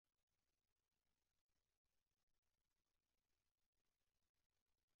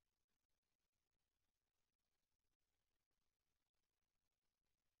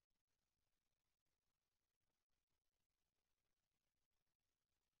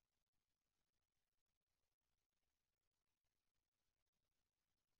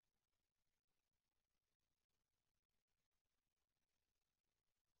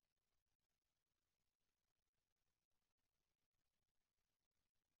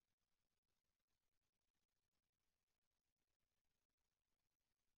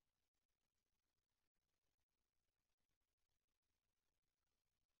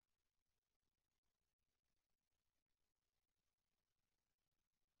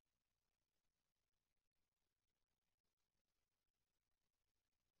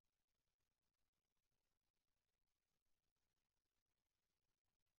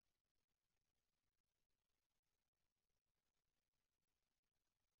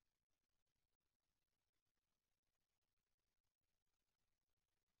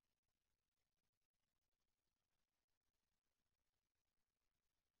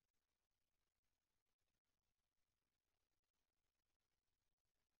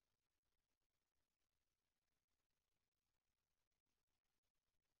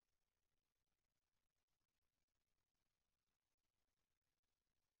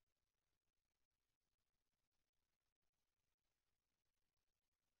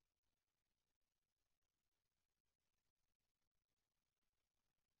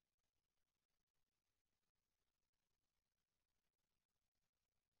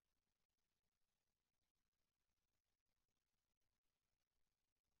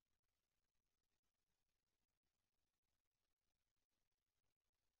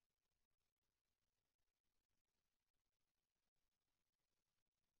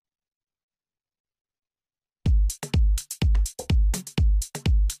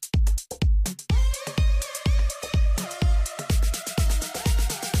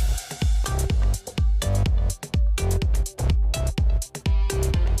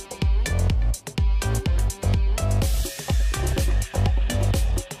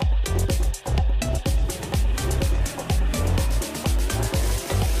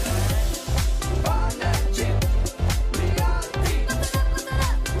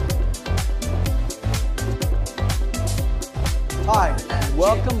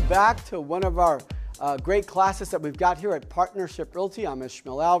Welcome back to one of our great classes that we've got here at Partnership Realty. I'm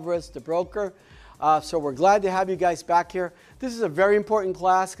Ismael Alvarez, the broker. So we're glad to have you guys back here. This is a very important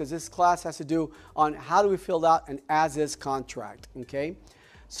class because this class has to do on how do we fill out an as-is contract, okay?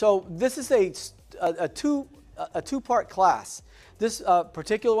 So this is a two-part class. This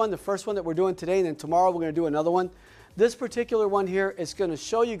particular one, the first one that we're doing today, and then tomorrow we're going to do another one. This particular one here is going to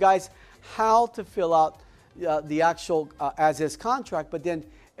show you guys how to fill out the actual as-is contract, but then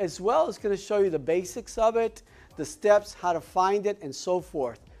as well it's going to show you the basics of it, the steps, how to find it, and so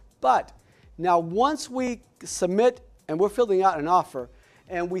forth. But now once we submit and we're filling out an offer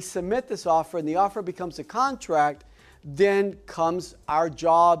and we submit this offer and the offer becomes a contract, then comes our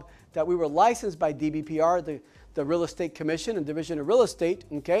job that we were licensed by DBPR, the Real Estate Commission and Division of Real Estate,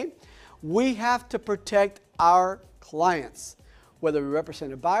 okay? We have to protect our clients, whether we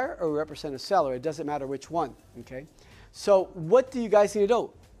represent a buyer or we represent a seller. It doesn't matter which one, okay? So what do you guys need to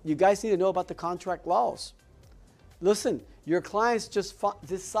know? You guys need to know about the contract laws. Listen, your clients just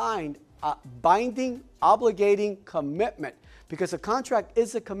signed a binding, obligating commitment because a contract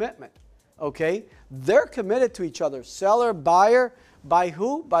is a commitment, okay? They're committed to each other. Seller, buyer, by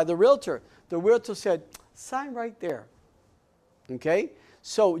who? By the realtor. The realtor said, sign right there, okay?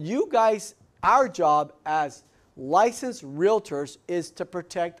 So you guys, our job as licensed realtors is to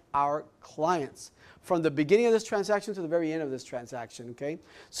protect our clients from the beginning of this transaction to the very end of this transaction, okay?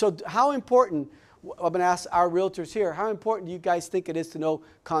 So how important, I'm going to ask our realtors here, how important do you guys think it is to know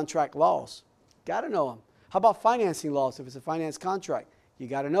contract laws? Got to know them. How about financing laws? If it's a finance contract, you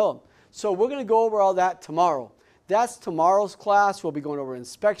got to know them. So we're going to go over all that tomorrow. That's tomorrow's class. We'll be going over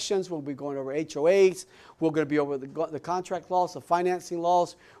inspections. We'll be going over HOAs. We're going to be over the contract laws, the financing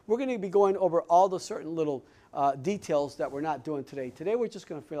laws. We're going to be going over all the certain little details that we're not doing today. Today we're just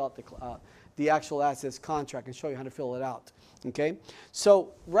going to fill out the actual as-is contract and show you how to fill it out. Okay?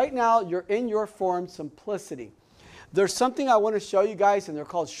 So right now you're in your form Simplicity. There's something I want to show you guys, and they're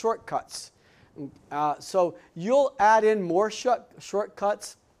called shortcuts. So you'll add in more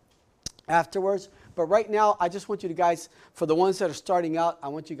shortcuts afterwards. But right now, I just want you guys, for the ones that are starting out, I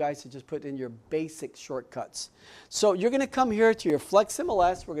want you guys to just put in your basic shortcuts. So you're going to come here to your Flex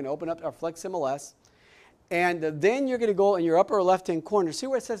MLS. We're going to open up our Flex MLS. And then you're going to go in your upper left-hand corner. See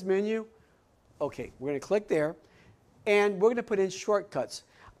where it says menu? Okay, we're going to click there. And we're going to put in shortcuts.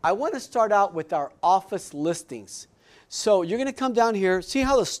 I want to start out with our office listings. So you're going to come down here. See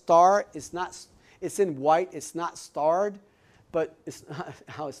how the star is not, it's in white. It's not starred, but it's not,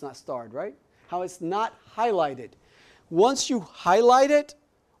 how it's not starred, right? How it's not highlighted. Once you highlight it,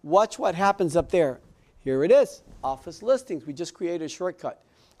 watch what happens up there. Here it is, office listings. We just created a shortcut.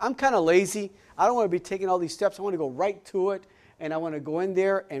 I'm kind of lazy. I don't want to be taking all these steps. I want to go right to it, and I want to go in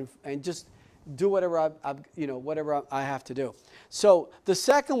there and just do whatever whatever I have to do. So the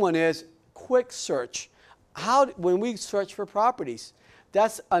second one is quick search. When we search for properties,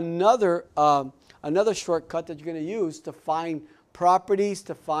 that's another shortcut that you're going to use to find properties,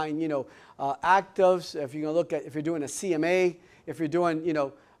 to find actives. If you're going to look at, if you're doing a CMA, if you're doing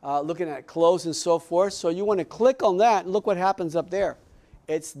looking at close and so forth. So you want to click on that and look what happens up there.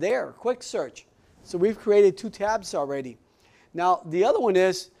 It's there, quick search. So we've created 2 tabs already. Now the other one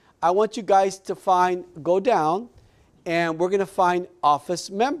is I want you guys to go down, and we're going to find office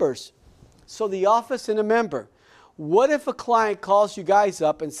members. So the office and a member. What if a client calls you guys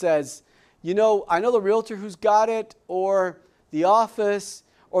up and says, I know the realtor who's got it, or the office,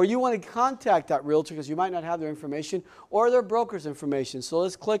 or you want to contact that realtor because you might not have their information or their broker's information. So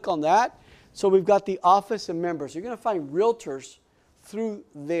let's click on that. So we've got the office and members. You're going to find realtors through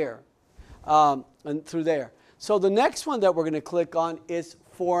there. So the next one that we're going to click on is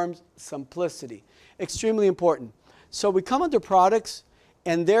Forms Simplicity. Extremely important. So we come under Products,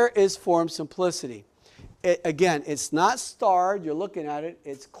 and there is Form Simplicity. Again, it's not starred. You're looking at it.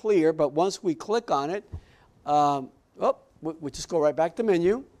 It's clear. But once we click on it, we just go right back to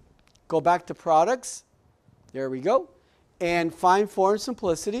menu, go back to Products. There we go. And find Form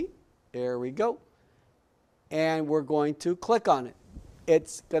Simplicity. There we go. And we're going to click on it.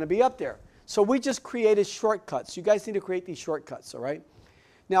 It's going to be up there. So we just created shortcuts. You guys need to create these shortcuts, all right?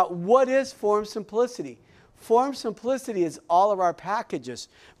 Now, what is Form Simplicity? Form Simplicity is all of our packages.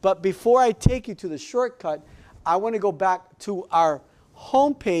 But before I take you to the shortcut, I want to go back to our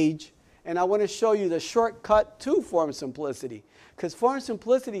home page, and I want to show you the shortcut to Form Simplicity. Because Form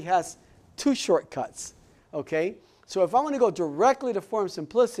Simplicity has 2 shortcuts, okay? So if I want to go directly to Form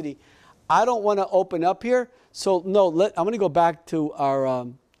Simplicity, I don't want to open up here. So no, I'm going to go back to our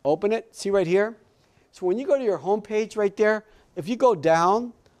open it. See right here? So when you go to your home page right there, if you go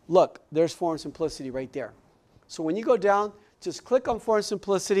down, look, there's Form Simplicity right there. So when you go down just click on Form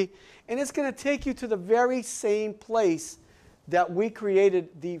Simplicity, and it's going to take you to the very same place that we created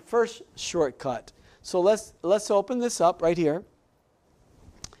the first shortcut. So let's open this up right here.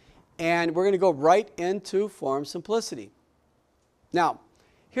 And we're going to go right into Form Simplicity. Now,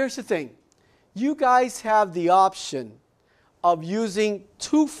 here's the thing. You guys have the option of using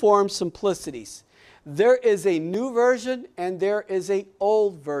two Form Simplicities. There is a new version and there is an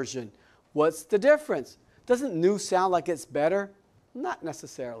old version. What's the difference? Doesn't new sound like it's better? Not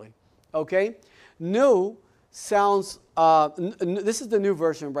necessarily. Okay? New sounds, this is the new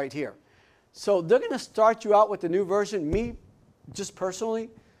version right here. So they're going to start you out with the new version. Me, just personally,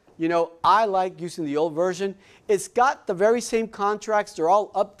 you know, I like using the old version. It's got the very same contracts. They're all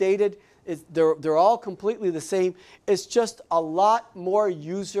updated. They're all completely the same. It's just a lot more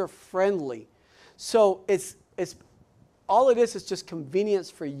user-friendly. So it's all it is just convenience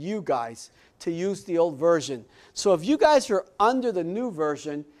for you guys to use the old version. So if you guys are under the new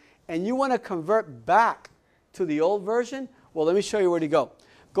version and you want to convert back to the old version, well, let me show you where to go.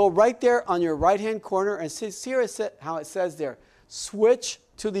 Go right there on your right-hand corner and see how it says there, switch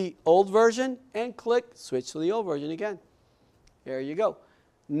to the old version, and click switch to the old version again. There you go.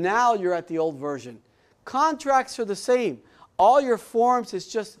 Now you're at the old version. Contracts are the same. All your forms is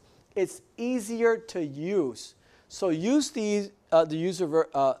just, it's easier to use. So use the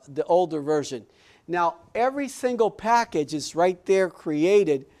older version. Now every single package is right there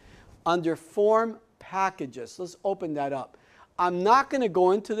created under Form Packages. Let's open that up. I'm not going to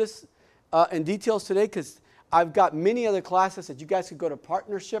go into this in details today because I've got many other classes that you guys could go to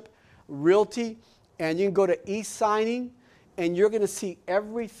Partnership Realty, and you can go to e-signing, and you're going to see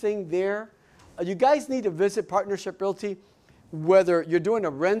everything there. You guys need to visit Partnership Realty, whether you're doing a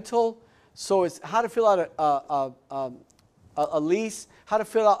rental, so it's how to fill out a lease, how to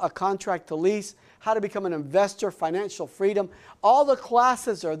fill out a contract to lease, how to become an investor, financial freedom. All the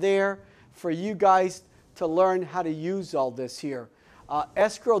classes are there for you guys to learn how to use all this here.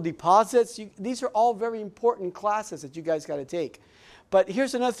 Escrow deposits, these are all very important classes that you guys got to take. But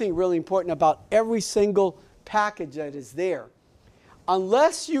here's another thing really important about every single package that is there.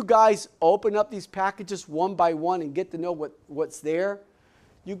 Unless you guys open up these packages one by one and get to know what's there,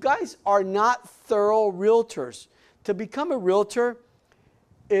 you guys are not thorough realtors. To become a realtor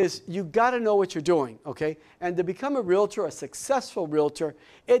is you got to know what you're doing, okay? And to become a realtor, a successful realtor,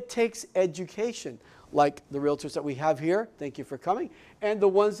 it takes education. Like the realtors that we have here, thank you for coming, and the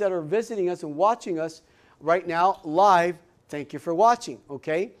ones that are visiting us and watching us right now live, thank you for watching,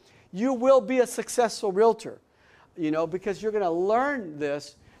 okay? You will be a successful realtor, you know, because you're going to learn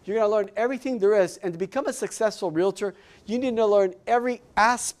this. You're going to learn everything there is, and to become a successful realtor, you need to learn every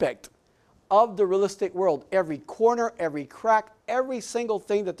aspect of the real estate world, every corner, every crack, every single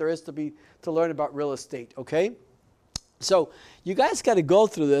thing that there is to learn about real estate, okay? So you guys got to go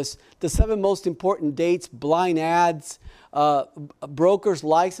through this, the 7 most important dates, blind ads, broker's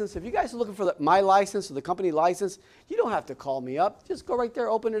license. If you guys are looking for my license or the company license, you don't have to call me up. Just go right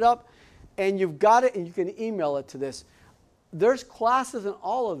there, open it up, and you've got it, and you can email it to this. There's classes in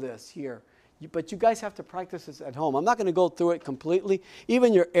all of this here, but you guys have to practice this at home. I'm not going to go through it completely.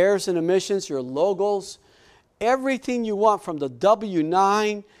 Even your errors and omissions, your logos, everything you want from the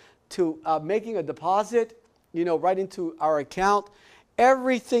W-9 to making a deposit, you know, right into our account.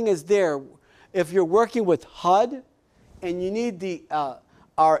 Everything is there. If you're working with HUD and you need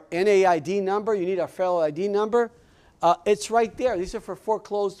our NAID number, you need our federal ID number, it's right there. These are for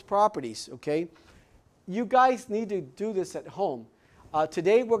foreclosed properties, okay? You guys need to do this at home.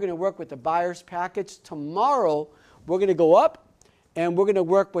 Today we're going to work with the buyer's package. Tomorrow we're going to go up and we're going to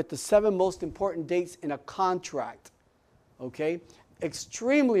work with the 7 most important dates in a contract, okay?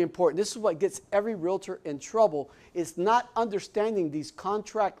 Extremely important. This is what gets every realtor in trouble. It's not understanding these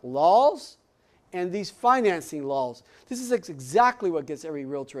contract laws and these financing laws. This is exactly what gets every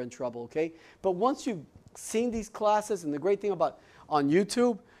realtor in trouble, okay? But once you've seen these classes, and the great thing about on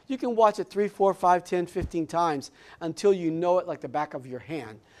YouTube, you can watch it 3, 4, 5, 10, 15 times until you know it like the back of your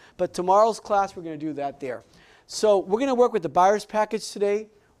hand. But tomorrow's class, we're going to do that there. So we're going to work with the buyer's package today.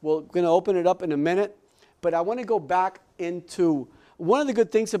 We're going to open it up in a minute. But I want to go back into one of the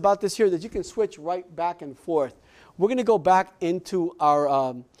good things about this here that you can switch right back and forth. We're going to go back into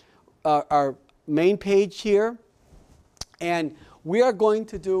our main page here, and we are going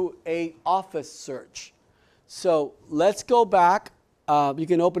to do an office search. So let's go back. You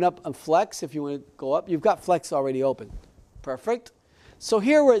can open up a Flex if you want to go up. You've got Flex already open. Perfect. So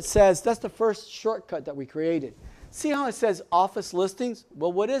here where it says, that's the first shortcut that we created. See how it says office listings?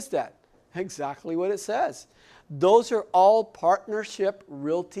 Well, what is that? Exactly what it says. Those are all Partnership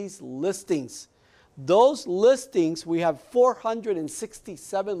Realty's listings. Those listings, we have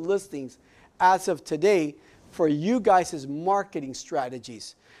 467 listings as of today for you guys' marketing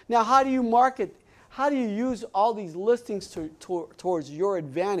strategies. Now, how do you market? How do you use all these listings towards your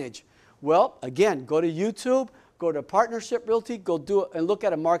advantage? Well, again, go to YouTube, go to Partnership Realty, go do it and look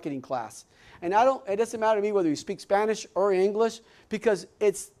at a marketing class. And it doesn't matter to me whether you speak Spanish or English, because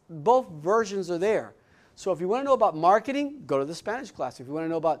both versions are there. So if you want to know about marketing, go to the Spanish class. If you want to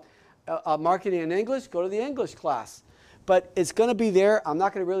know about marketing in English, go to the English class. But it's going to be there. I'm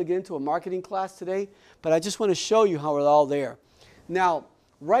not going to really get into a marketing class today, but I just want to show you how it's all there. Now,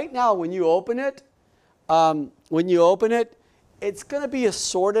 right now, when you open it, it's going to be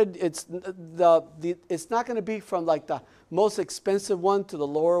assorted. It's not going to be from like the most expensive one to the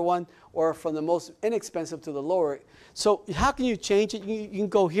lower one, or from the most inexpensive to the lower. So how can you change it? You can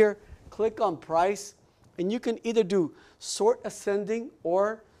go here, click on price, and you can either do sort ascending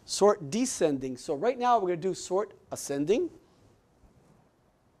or sort descending. So right now we're going to do sort ascending.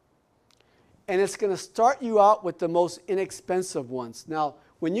 And it's going to start you out with the most inexpensive ones. Now,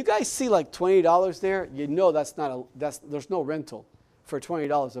 when you guys see like $20 there, you know there's no rental for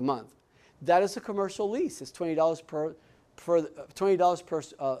 $20 a month. That is a commercial lease. It's $20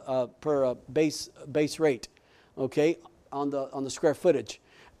 per base rate, okay, on the square footage.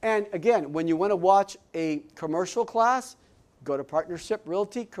 And again, when you want to watch a commercial class, go to Partnership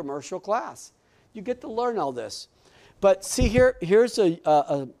Realty Commercial Class. You get to learn all this. But see here, here's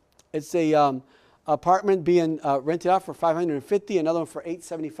it's a apartment being rented out for $550, another one for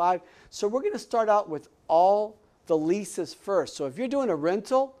 $875. So we're going to start out with all the leases first. So if you're doing a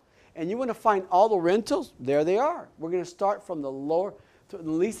rental and you want to find all the rentals, there they are. We're going to start from the lower to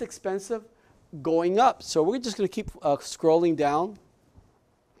the least expensive going up. So we're just going to keep scrolling down.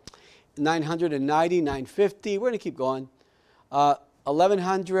 990, 950. We're going to keep going.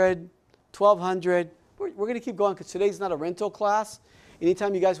 1100, 1200. We're going to keep going because today's not a rental class.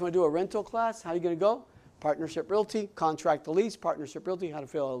 Anytime you guys want to do a rental class, how are you going to go? Partnership Realty, contract the lease, Partnership Realty, how to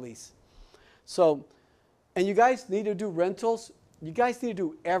fill out a lease. So, and you guys need to do rentals. You guys need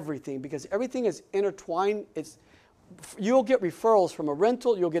to do everything because everything is intertwined. You'll get referrals from a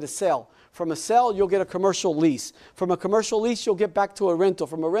rental, you'll get a sale. From a sale, you'll get a commercial lease. From a commercial lease, you'll get back to a rental.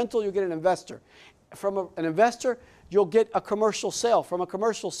 From a rental, you'll get an investor. From an investor, you'll get a commercial sale. From a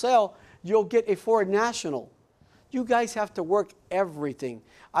commercial sale, you'll get a foreign national. You guys have to work everything.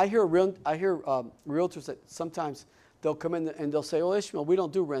 I hear realtors that sometimes they'll come in and they'll say, "Oh, Ishmael, we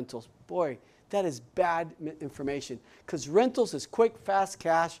don't do rentals." Boy, that is bad information because rentals is quick, fast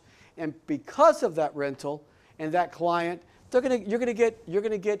cash, and because of that rental and that client, you're gonna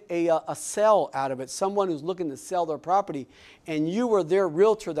get a sale out of it. Someone who's looking to sell their property, and you were their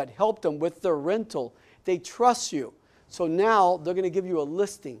realtor that helped them with their rental. They trust you, so now they're gonna give you a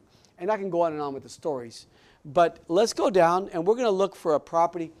listing, and I can go on and on with the stories. But let's go down, and we're gonna look for a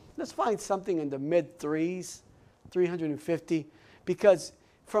property. Let's find something in the mid threes, 350, because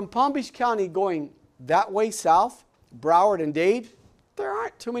from Palm Beach County going that way south, Broward and Dade, there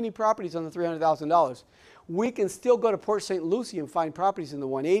aren't too many properties on the $300,000. We can still go to Port St. Lucie and find properties in the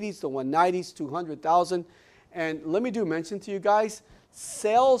 180s, the 190s, 200,000. And let me mention to you guys,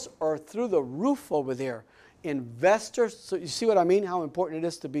 sales are through the roof over there. Investors, so you see what I mean, how important it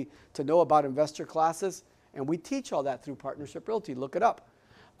is to know about investor classes? And we teach all that through Partnership Realty. Look it up.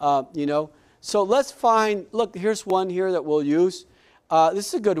 So let's find, look, here's one here that we'll use. This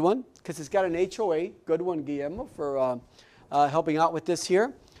is a good one because it's got an HOA. Good one, Guillermo, for helping out with this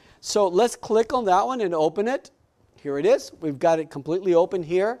here. So let's click on that one and open it. Here it is. We've got it completely open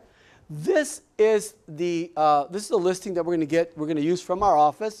here. This is the listing that we're going to use from our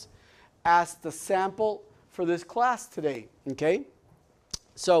office as the sample for this class today. Okay.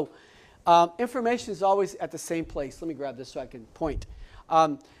 So information is always at the same place. Let me grab this so I can point.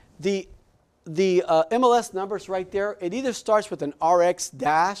 The MLS numbers right there. It either starts with an RX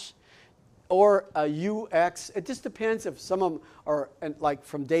dash or a UX. It just depends if some of them are like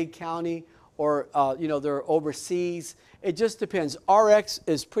from Dade County or they're overseas. It just depends. RX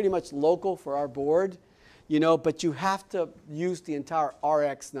is pretty much local for our board, but you have to use the entire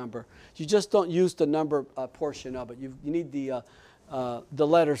RX number. You just don't use the number portion of it. You need the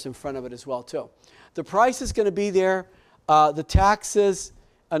letters in front of it as well too. The price is going to be there. The taxes.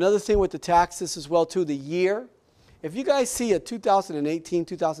 Another thing with the taxes as well too. The year. If you guys see a 2018,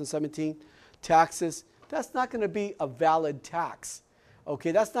 2017 taxes, that's not going to be a valid tax.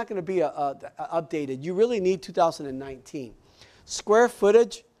 Okay, that's not going to be updated. You really need 2019. Square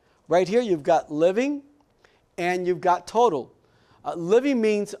footage, right here you've got living and you've got total. Living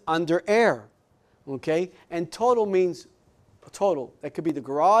means under air, okay? And total means total. That could be the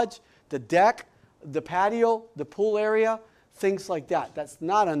garage, the deck, the patio, the pool area, things like that. That's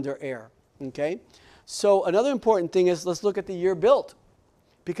not under air, okay? So another important thing is let's look at the year built.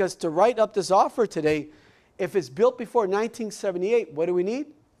 Because to write up this offer today, if it's built before 1978, what do we need?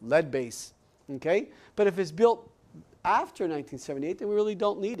 Lead base, okay? But if it's built after 1978, then we really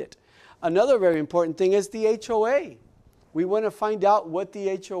don't need it. Another very important thing is the HOA. We want to find out what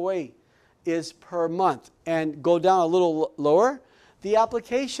the HOA is per month. And go down a little lower, the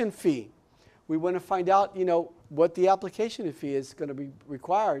application fee. We want to find out, you know, what the application fee is going to be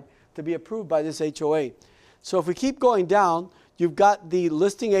required to be approved by this HOA. So if we keep going down, you've got the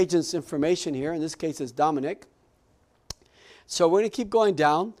listing agent's information here. In this case, it's Dominic. So we're going to keep going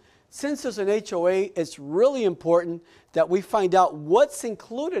down. Since there's an HOA, it's really important that we find out what's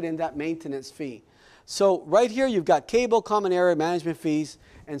included in that maintenance fee. So right here, you've got cable, common area, management fees,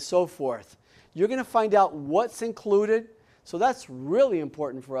 and so forth. You're going to find out what's included. So that's really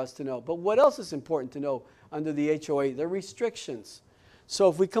important for us to know. But what else is important to know under the HOA? The restrictions. So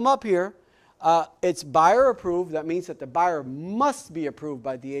if we come up here, it's buyer approved. That means that the buyer must be approved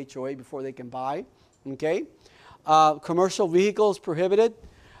by the HOA before they can buy. Okay. Commercial vehicles prohibited.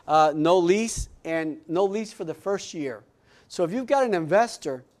 No lease, and no lease for the first year. So if you've got an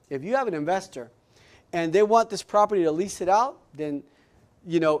investor, if you have an investor and they want this property to lease it out, then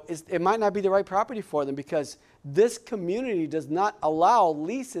you know it might not be the right property for them, because this community does not allow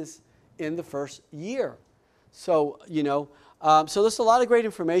leases in the first year. So you know, so there's a lot of great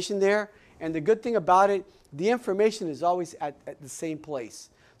information there. And the good thing about it, the information is always at the same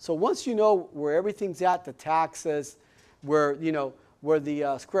place. So once you know where everything's at, the taxes, where, you know, where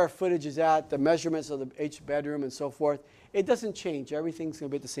the square footage is at, the measurements of each bedroom and so forth, it doesn't change. Everything's going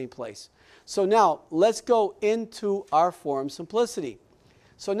to be at the same place. So now let's go into our form simplicity.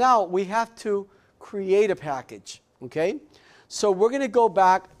 So now we have to create a package, okay? So we're going to go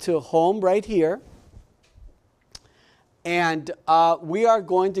back to home right here. And we are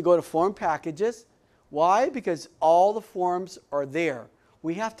going to go to form packages. Why? Because all the forms are there.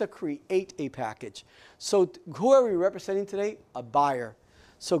 We have to create a package. So who are we representing today? A buyer.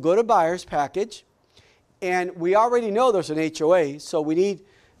 So go to buyer's package. And we already know there's an HOA. So we need,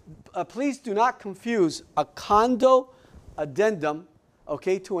 please do not confuse a condo addendum,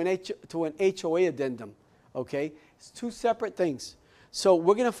 okay, to an HOA addendum. Okay? It's two separate things. So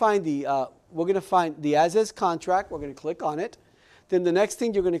we're going to find the as-is contract. We're going to click on it. Then the next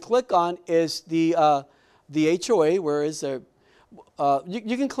thing you're going to click on is the HOA. Where is there?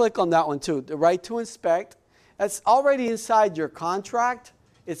 You can click on that one too. The right to inspect. That's already inside your contract.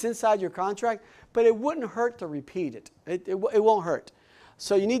 It's inside your contract, but it wouldn't hurt to repeat it. It won't hurt.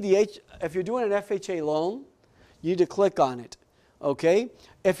 So you need if you're doing an FHA loan, you need to click on it. Okay.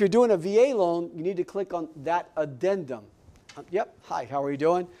 If you're doing a VA loan, you need to click on that addendum. Yep. Hi, how are you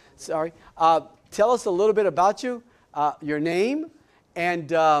doing? Sorry. Tell us a little bit about you, your name, and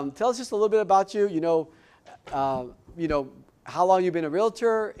tell us just a little bit about you. You know, how long you've been a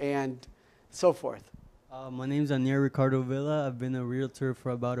realtor and so forth. My name's Anier Ricardo Villa. I've been a realtor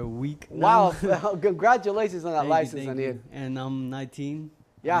for about a week now. Wow. Congratulations on that license, Anier. And I'm 19.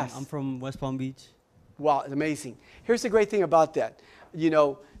 Yes. I'm from West Palm Beach. Wow, it's amazing. Here's the great thing about that. You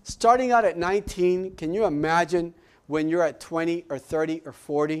know, starting out at 19, can you imagine when you're at 20 or 30 or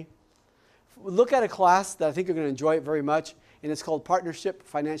 40? Look at a class that I think you're going to enjoy it very much, and it's called Partnership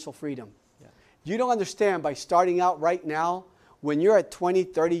Financial Freedom. Yeah. You don't understand, by starting out right now, when you're at 20,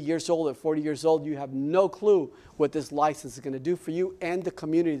 30 years old or 40 years old, you have no clue what this license is going to do for you and the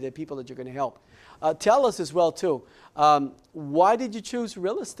community, the people that you're going to help. Tell us as well, too, why did you choose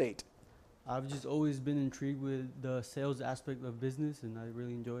real estate? I've just always been intrigued with the sales aspect of business, and I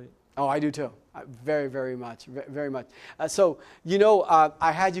really enjoy it. Oh, I do too. Very, very much. Very much. So, you know,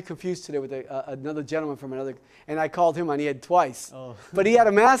 I had you confused today with another gentleman from another, and I called him Anied twice. Oh. But he had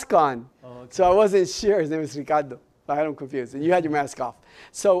a mask on. Oh, okay. So I wasn't sure. His name was Ricardo. I had him confused. And you had your mask off.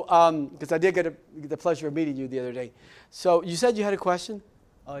 So, because I did get the pleasure of meeting you the other day. So you said you had a question?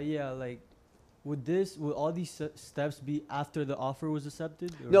 Yeah, like, would all these steps be after the offer was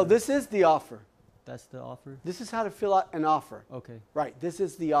accepted? Or? No, this is the offer. That's the offer? This is how to fill out an offer. Okay. Right. This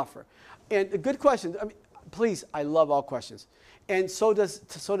is the offer. And a good question. I mean, please, I love all questions. And so does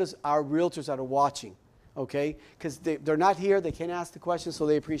our realtors that are watching. Okay? Because they're not here. They can't ask the questions, so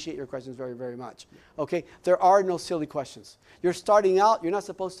they appreciate your questions very, very much. Okay? There are no silly questions. You're starting out. You're not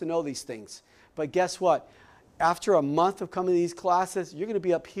supposed to know these things. But guess what? After a month of coming to these classes, you're going to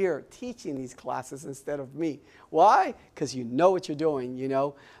be up here teaching these classes instead of me. Why? Because you know what you're doing, you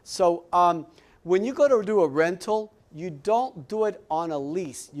know. So, when you go to do a rental, you don't do it on a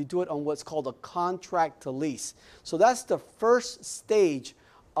lease. You do it on what's called a contract to lease. So that's the first stage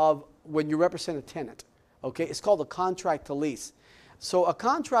of when you represent a tenant. Okay, it's called a contract to lease. So a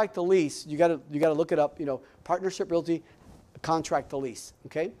contract to lease, you gotta look it up. You know, Partnership Realty, contract to lease.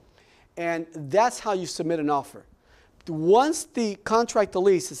 Okay, and that's how you submit an offer. Once the contract to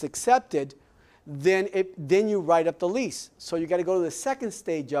lease is accepted, then you write up the lease. So you got to go to the second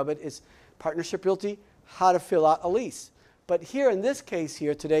stage of it, is Partnership Realty, how to fill out a lease. But here in this case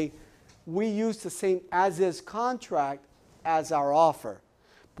here today, we use the same as-is contract as our offer.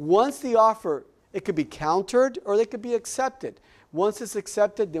 Once the offer, it could be countered or it could be accepted. Once it's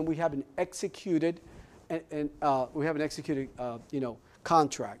accepted, then we have an executed,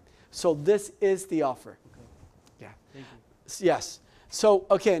 contract. So this is the offer. Okay. Yeah. Thank you. Yes. So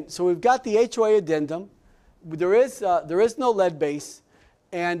okay. So we've got the HOA addendum. There is no lead base,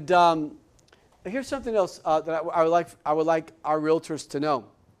 and here's something else that I would like our realtors to know.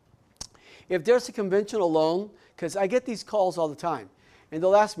 If there's a conventional loan, because I get these calls all the time, and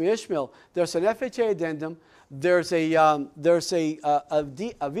they'll ask me, Ishmael, there's an FHA addendum, there's a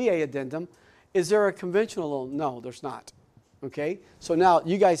VA addendum. Is there a conventional loan? No, there's not. Okay. So now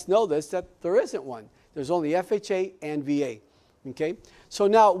you guys know this, that there isn't one. There's only FHA and VA. Okay. So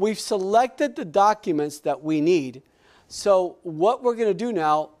now we've selected the documents that we need. So what we're going to do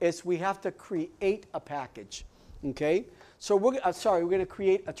now is we have to create a package. Okay. So we're going to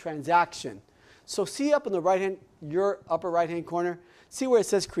create a transaction. So see up in the right hand, your upper right hand corner, see where it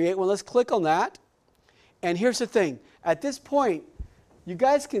says create one. Let's click on that. And here's the thing. At this point, you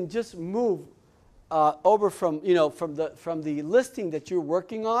guys can just move over from the listing that you're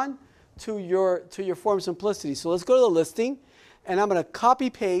working on to your Form Simplicity. So let's go to the listing, and I'm going to copy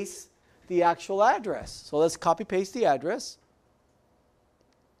paste the actual address. So let's copy paste the address.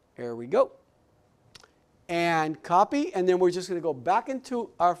 There we go. And copy, and then we're just going to go back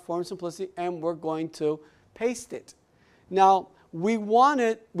into our Form Simplicity, and we're going to paste it. Now we want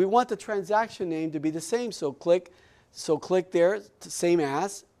the transaction name to be the same. So click there, same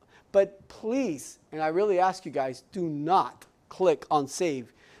as. But please, and I really ask you guys, do not click on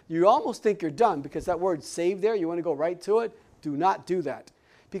save. You almost think you're done because that word save there, you want to go right to it. Do not do that.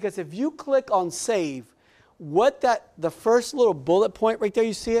 Because if you click on save, the first little bullet point right there,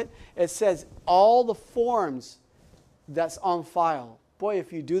 you see it? It says all the forms that's on file. Boy,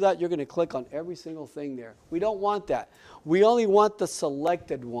 if you do that, you're going to click on every single thing there. We don't want that. We only want the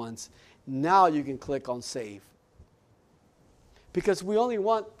selected ones. Now you can click on save. Because we only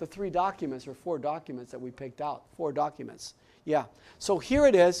want the 3 documents or 4 documents that we picked out. 4 documents. Yeah. So here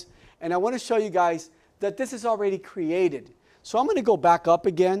it is. And I want to show you guys that this is already created. So I'm going to go back up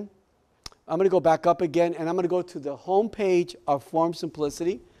again. And I'm going to go to the home page of Form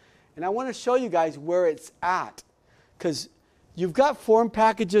Simplicity. And I want to show you guys where it's at. Because you've got form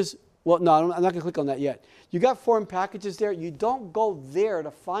packages. Well, no, I'm not going to click on that yet. You got form packages there. You don't go there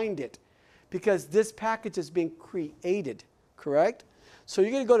to find it because this package is being created. Correct? So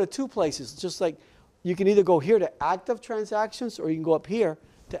you're going to go to 2 places. Just like you can either go here to active transactions or you can go up here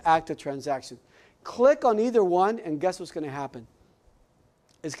to active transactions. Click on either one and guess what's going to happen?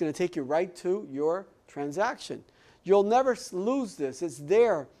 It's going to take you right to your transaction. You'll never lose this. It's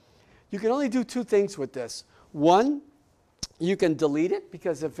there. You can only do 2 things with this. One, you can delete it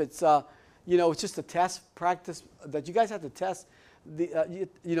because if it's it's just a test practice that you guys have to test.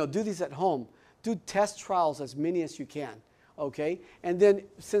 Do these at home. Do test trials as many as you can. Okay, and then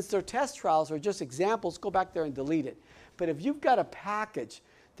since they're test trials or just examples, go back there and delete it. But if you've got a package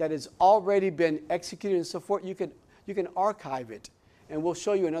that has already been executed and so forth, you can archive it, and we'll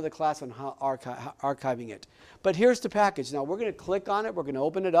show you another class on how archiving it. But here's the package. Now we're going to click on it. We're going to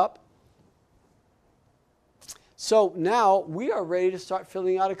open it up. So now we are ready to start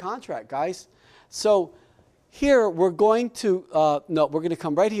filling out a contract, guys. So here we're going to we're going to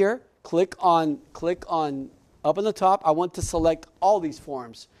come right here. Click on. Up on the top, I want to select all these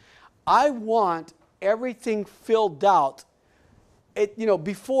forms. I want everything filled out.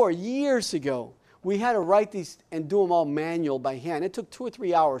 Before, years ago, we had to write these and do them all manual by hand. It took 2 or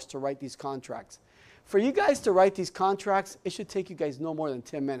 3 hours to write these contracts. For you guys to write these contracts, it should take you guys no more than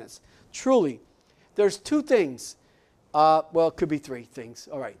 10 minutes. Truly, there's 2 things. It could be 3 things.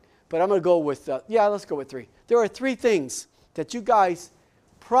 All right. But I'm going to go with, let's go with 3. There are 3 things that you guys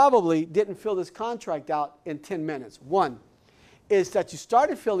probably didn't fill this contract out in 10 minutes. One is that you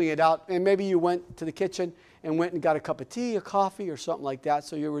started filling it out and maybe you went to the kitchen and went and got a cup of tea, a coffee, or something like that,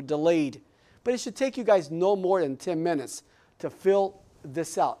 so you were delayed. But it should take you guys no more than 10 minutes to fill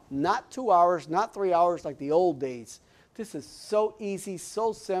this out. Not 2 hours, not 3 hours like the old days. This is so easy,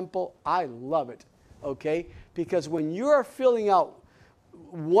 so simple. I love it, okay? Because when you are filling out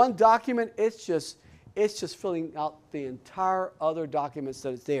one document, it's just filling out the entire other documents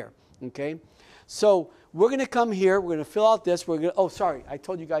that is there. okay? So we're going to come here. We're going to fill out this. We're going to, oh, sorry. I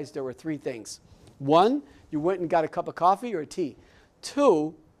told you guys there were 3 things. 1, you went and got a cup of coffee or a tea.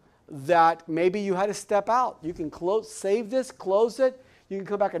 2, that maybe you had to step out. You can save this, close it. You can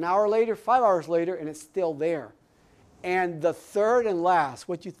come back an hour later, 5 hours later, and it's still there. And the third and last,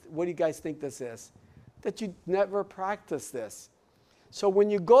 what do you guys think this is? That you never practice this. So when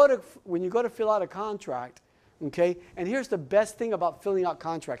you go to fill out a contract, okay, and here's the best thing about filling out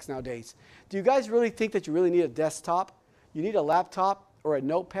contracts nowadays. Do you guys really think that you really need a desktop? You need a laptop or a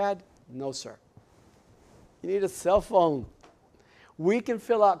notepad? No, sir. You need a cell phone. We can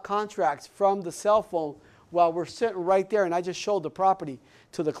fill out contracts from the cell phone while we're sitting right there, and I just showed the property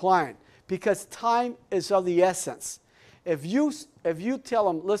to the client because time is of the essence. If you tell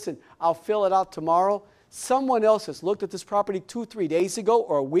them, listen, I'll fill it out tomorrow, someone else has looked at this property 2-3 days ago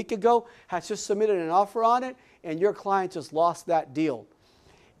or a week ago, has just submitted an offer on it, and your client just lost that deal.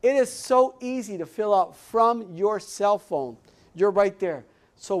 It is so easy to fill out from your cell phone. You're right there.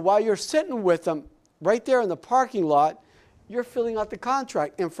 So while you're sitting with them right there in the parking lot, you're filling out the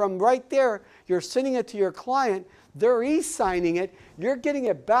contract. And from right there, you're sending it to your client. They're e-signing it. You're getting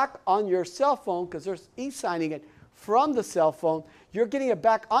it back on your cell phone because they're e-signing it from the cell phone. You're getting it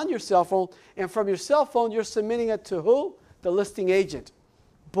back on your cell phone. And from your cell phone, you're submitting it to who? The listing agent.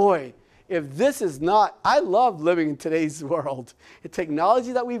 Boy, if this is not, I love living in today's world. The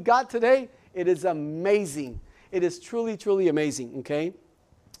technology that we've got today, it is amazing. It is truly, truly amazing, okay?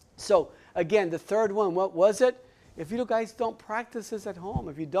 So, again, the third one, what was it? If you guys don't practice this at home,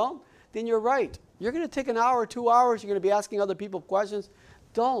 if you don't, then you're right. You're going to take an hour or 2 hours. You're going to be asking other people questions.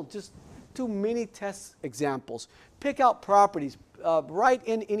 Don't. Just do mini test examples. Pick out properties. Write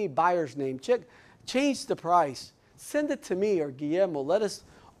in any buyer's name. Change the price. Send it to me or Guillermo. Let us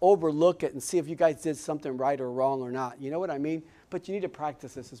overlook it and see if you guys did something right or wrong or not. You know what I mean? But you need to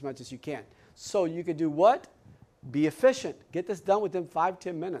practice this as much as you can. So you can do what? Be efficient. Get this done within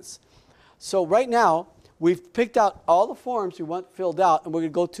 5-10 minutes. So right now, we've picked out all the forms we want filled out, and we're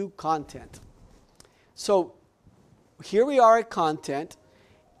going to go to content. So here we are at content,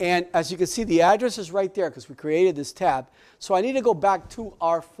 and as you can see, the address is right there because we created this tab. So I need to go back to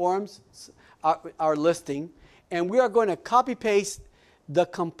our forms, our listing, and we are going to copy-paste the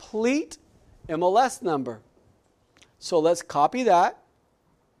complete MLS number. So let's copy that,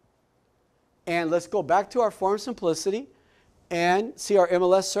 and let's go back to our form simplicity, and see our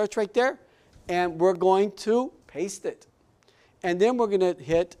MLS search right there. And we're going to paste it. And then we're going to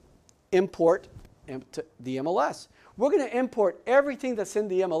hit import the MLS. We're going to import everything that's in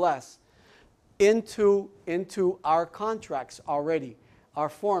the MLS into our contracts already, our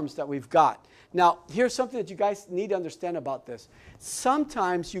forms that we've got. Now, here's something that you guys need to understand about this.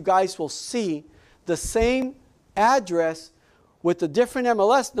 Sometimes you guys will see the same address with a different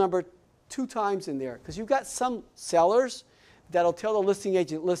MLS number 2 times in there. Because you've got some sellers that'll tell the listing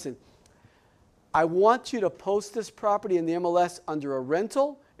agent, listen, I want you to post this property in the MLS under a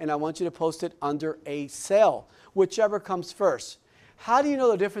rental, and I want you to post it under a sale, whichever comes first. How do you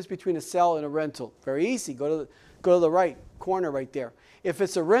know the difference between a sale and a rental? Very easy. Go to the right corner right there. If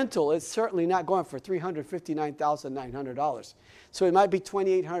it's a rental, it's certainly not going for $359,900. So it might be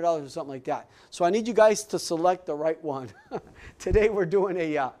 $2,800 or something like that. So I need you guys to select the right one. Today we're doing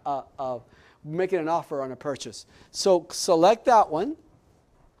making an offer on a purchase. So select that one.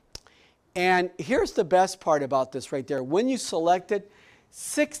 And here's the best part about this right there. When you select it,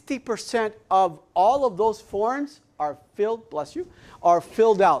 60% of all of those forms are filled, bless you, are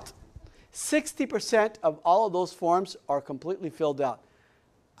filled out. 60% of all of those forms are completely filled out.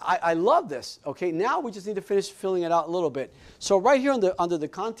 I love this. Okay, now we just need to finish filling it out a little bit. So right here under the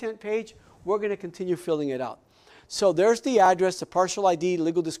content page, we're going to continue filling it out. So there's the address, the partial ID,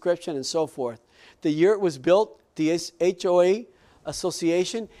 legal description, and so forth. The year it was built, the HOA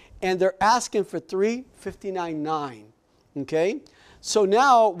association, and they're asking for $359,900. Okay, so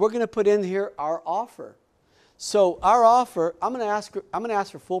now we're going to put in here our offer. So our offer, I'm going to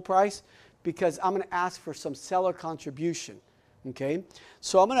ask for full price because I'm going to ask for some seller contribution. Okay,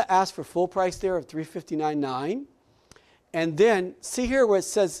 so I'm going to ask for full price there of $359,900, and then see here where it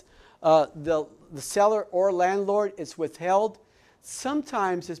says the seller or landlord is withheld.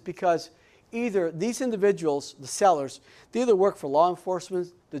 Sometimes it's because either these individuals, the sellers, they either work for law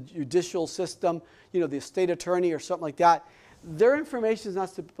enforcement, the judicial system, the state attorney or something like that. Their information is not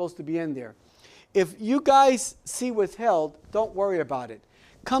supposed to be in there. If you guys see withheld, don't worry about it.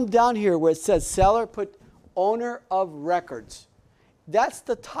 Come down here where it says seller, put owner of records. That's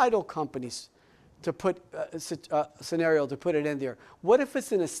the title company's to put scenario to put it in there. What if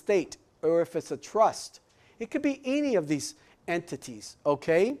it's an estate or if it's a trust? It could be any of these entities,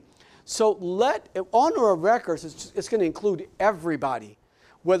 okay? So owner of records, it's going to include everybody,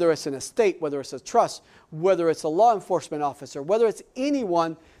 whether it's an estate, whether it's a trust, whether it's a law enforcement officer, whether it's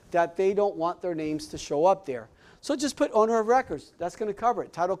anyone that they don't want their names to show up there. So just put owner of records. That's going to cover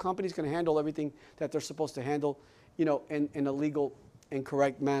it. Title company is going to handle everything that they're supposed to handle, you know, in a legal and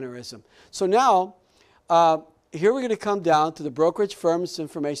correct mannerism. So now, here we're going to come down to the brokerage firm's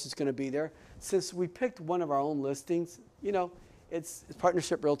information is going to be there. Since we picked one of our own listings, you know, it's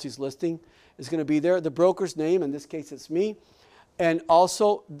Partnership Realty's listing is going to be there. The broker's name, in this case it's me. And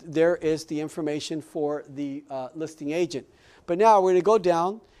also there is the information for the listing agent. But now we're going to go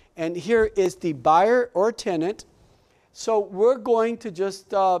down, and here is the buyer or tenant. So we're going to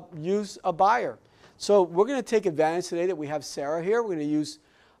just use a buyer. So we're going to take advantage today that we have Sarah here. We're going to use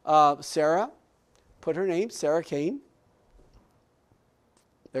Sarah. Put her name, Sarah Kane.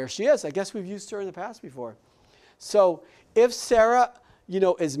 There she is. I guess we've used her in the past before. So if Sarah, you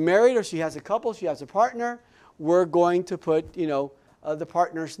know, is married or she has a couple, she has a partner, we're going to put, you know, the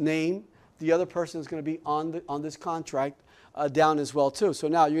partner's name. The other person is going to be on this contract down as well too. So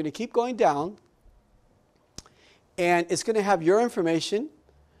now you're going to keep going down, and it's going to have your information,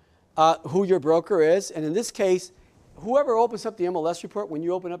 who your broker is, and in this case, whoever opens up the MLS report, when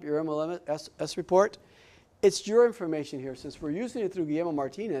you open up your MLS report, it's your information here. Since we're using it through Guillermo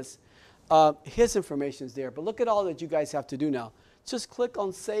Martinez, his information is there. But look at all that you guys have to do now. Just click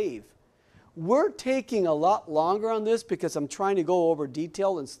on save. We're taking a lot longer on this because I'm trying to go over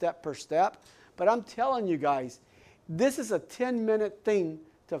detail and step per step. But I'm telling you guys, this is a 10-minute thing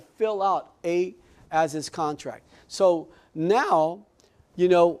to fill out a as-is contract. So now, you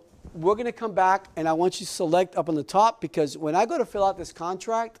know, we're going to come back, and I want you to select up on the top, because when I go to fill out this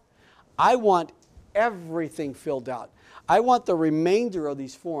contract, I want everything filled out. I want the remainder of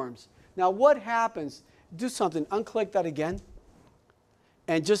these forms. Now what happens, do something, unclick that again,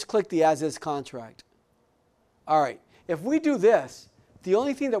 and just click the as-is contract. All right, if we do this, the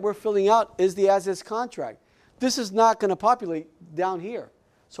only thing that we're filling out is the as-is contract. This is not going to populate down here.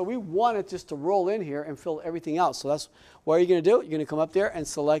 So we want it just to roll in here and fill everything out. So that's what you're going to do. You're going to come up there and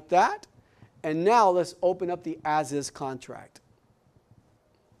select that. And now let's open up the as-is contract.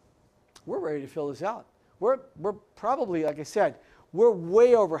 We're ready to fill this out. We're probably, like I said, we're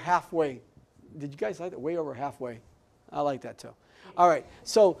way over halfway. Did you guys like that? Way over halfway. I like that too. All right.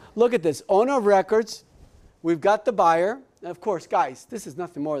 So look at this. Owner of records. We've got the buyer. And of course, guys, this is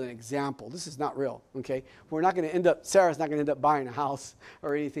nothing more than an example. This is not real, okay? We're not going to end up, Sarah's not going to end up buying a house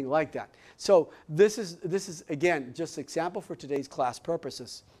or anything like that. So this is again, just an example for today's class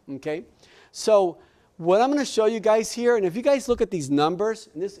purposes, okay? So what I'm going to show you guys here, and if you guys look at these numbers,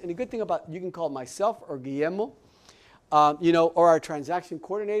 and a good thing about, you can call myself or Guillermo, you know, or our transaction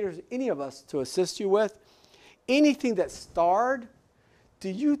coordinators, any of us to assist you with, anything that's starred, do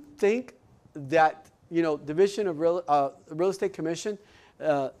you think that, you know, Division of Real Estate Commission,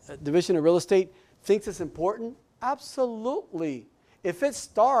 Division of Real Estate thinks it's important? Absolutely. If it's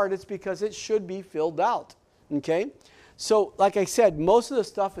starred, it's because it should be filled out, okay? So like I said, most of the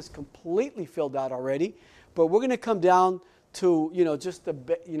stuff is completely filled out already, but we're going to come down to, you know, just the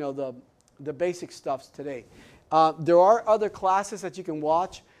basic stuffs today. There are other classes that you can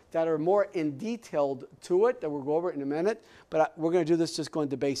watch that are more in detailed to it that we'll go over in a minute, but we're going to do this just going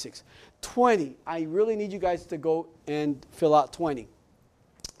to basics. 20, I really need you guys to go and fill out 20.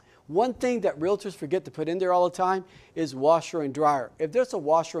 One thing that realtors forget to put in there all the time is washer and dryer. If there's a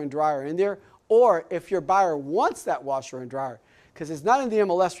washer and dryer in there, or if your buyer wants that washer and dryer, because it's not in the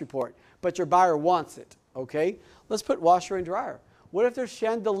MLS report, but your buyer wants it, okay? Let's put washer and dryer. What if there's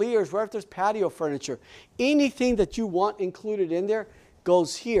chandeliers? What if there's patio furniture? Anything that you want included in there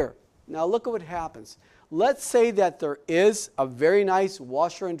goes here. Now look at what happens. Let's say that there is a very nice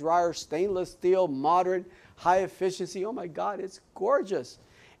washer and dryer, stainless steel, modern, high efficiency. Oh my God, it's gorgeous.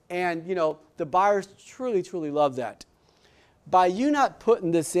 And you know, the buyers truly, truly love that. By you not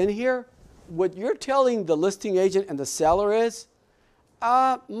putting this in here, what you're telling the listing agent and the seller is,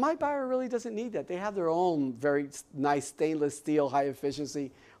 my buyer really doesn't need that. They have their own very nice stainless steel, high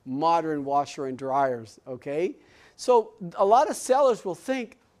efficiency, modern washer and dryers, okay? So a lot of sellers will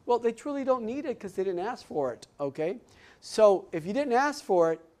think, well, they truly don't need it because they didn't ask for it, okay? So if you didn't ask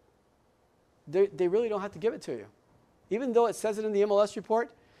for it, they really don't have to give it to you, even though it says it in the MLS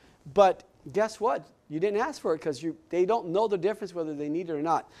report. But guess what? You didn't ask for it because they don't know the difference whether they need it or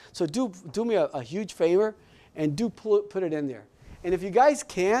not. So do me a huge favor and do put it in there. And if you guys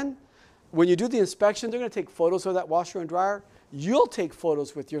can, when you do the inspection, they're going to take photos of that washer and dryer. You'll take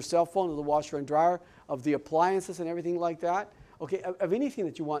photos with your cell phone of the washer and dryer, of the appliances and everything like that, okay, of anything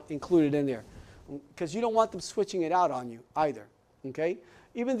that you want included in there, because you don't want them switching it out on you either, okay?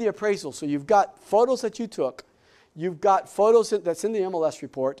 even the appraisal. So you've got photos that you took. You've got photos that's in the MLS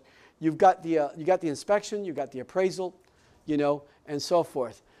report. You've got the inspection. You've got the appraisal, you know, and so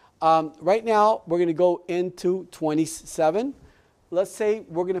forth. Right now, we're going to go into 27. Let's say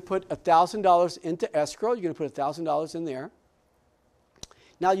we're going to put $1,000 into escrow. You're going to put $1,000 in there.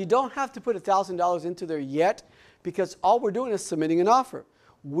 Now, you don't have to put $1,000 into there yet because all we're doing is submitting an offer.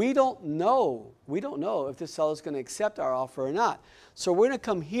 We don't know if the seller is going to accept our offer or not. So we're going to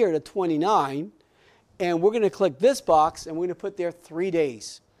come here to 29, and we're going to click this box, and we're going to put there 3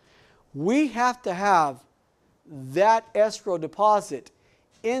 days. We have to have that escrow deposit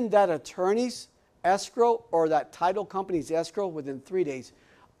in that attorney's escrow or that title company's escrow within 3 days.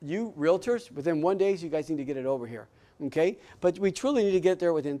 You realtors, within 1 day, you guys need to get it over here. Okay? But we truly need to get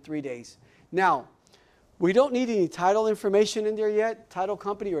there within 3 days. Now, we don't need any title information in there yet, title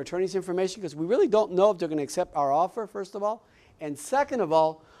company or attorney's information, because we really don't know if they're going to accept our offer, first of all. And second of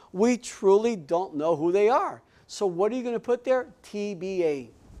all, we truly don't know who they are. So what are you going to put there? TBA,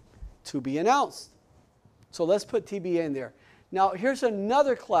 to be announced. So let's put TBA in there. Now, here's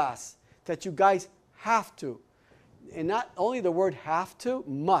another class that you guys have to. And not only the word have to,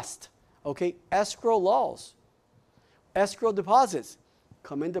 must. Okay? Escrow laws. Escrow deposits.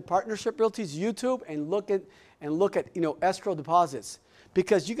 Come into Partnership Realty's YouTube and look at escrow deposits,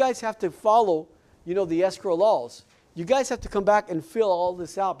 because you guys have to follow the escrow laws. You guys have to come back and fill all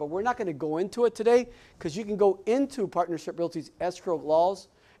this out, but we're not going to go into it today, because you can go into Partnership Realty's escrow laws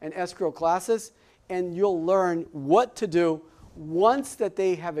and escrow classes, and you'll learn what to do once that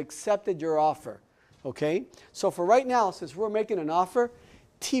they have accepted your offer. Okay? So for right now, since we're making an offer,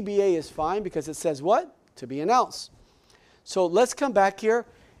 TBA is fine because it says what? To be announced. So let's come back here.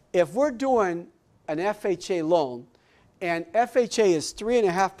 If we're doing an FHA loan and FHA is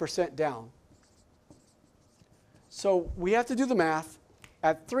 3.5% down, so we have to do the math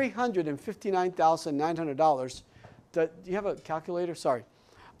at $359,900. Do you have a calculator? Sorry.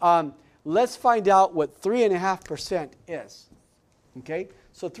 Let's find out what 3.5% is. Okay?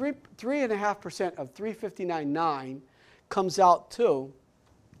 So 3.5% of 359.9 comes out to,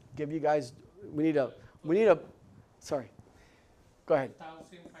 give you guys, we need a, sorry. Go ahead.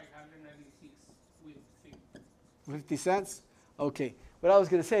 1,596 with 50 cents? Okay. What I was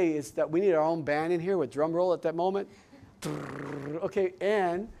going to say is that we need our own band in here with drum roll at that moment. Okay,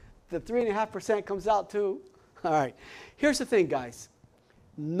 and the 3.5% comes out too. All right. Here's the thing, guys.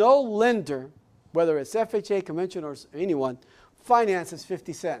 No lender, whether it's FHA, convention, or anyone, finances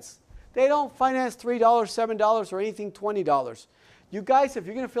 50 cents. They don't finance $3, $7, or anything $20. You guys, if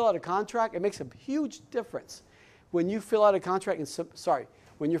you're going to fill out a contract, it makes a huge difference. When you fill out a contract,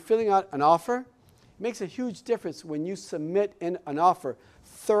 when you're filling out an offer, it makes a huge difference when you submit in an offer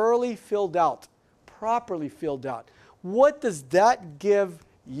thoroughly filled out, properly filled out. What does that give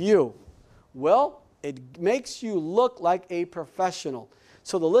you? Well, it makes you look like a professional.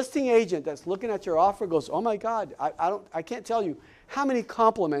 So the listing agent that's looking at your offer goes, oh my God, I can't tell you how many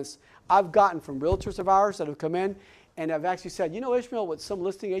compliments I've gotten from realtors of ours that have come in and have actually said, you know, Ishmael, what some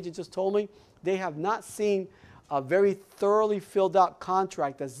listing agent just told me, they have not seen a very thoroughly filled out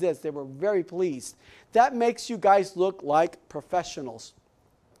contract as this. They were very pleased. That makes you guys look like professionals.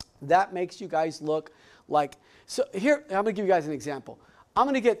 That makes you guys look like, so here, I'm going to give you guys an example. I'm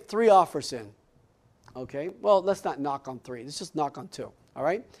going to get 3 offers in. Okay, well, let's not knock on 3. Let's just knock on 2. All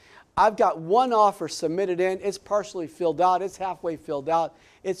right, I've got 1 offer submitted in. It's partially filled out. It's halfway filled out.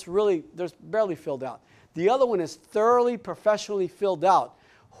 It's really, there's barely filled out. The other one is thoroughly, professionally filled out.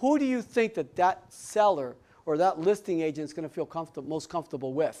 Who do you think that seller or that listing agent is going to feel most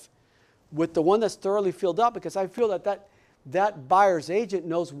comfortable with? With the one that's thoroughly filled out, because I feel that buyer's agent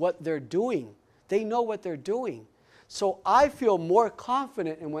knows what they're doing. They know what they're doing. So I feel more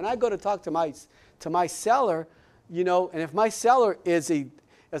confident, and when I go to talk to my seller, you know, and if my seller is a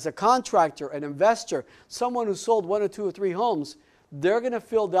contractor, an investor, someone who sold 1 or 2 or 3 homes, they're going to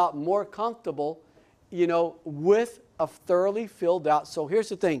feel out more comfortable, you know, with a thoroughly filled out. So here's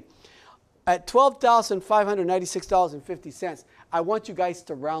the thing. At $12,596.50, I want you guys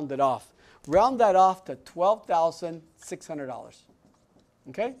to round it off. Round that off to $12,600.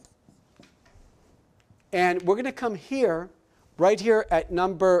 Okay? And we're going to come here, right here at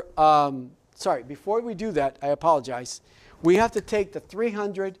number, sorry, before we do that, I apologize. We have to take the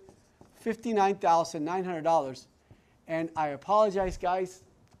 $359,900, and I apologize, guys,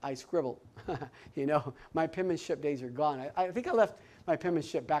 I scribbled. You know, my penmanship days are gone. I think I left my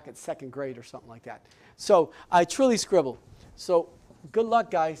penmanship back at 2nd grade or something like that. So I truly scribbled. So good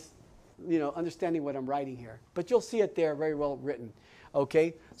luck, guys, you know, understanding what I'm writing here. But you'll see it there very well written.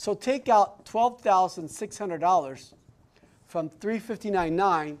 Okay, so take out $12,600 from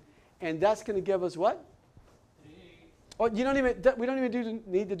 359.9, and that's going to give us what? Oh, you don't even, we don't even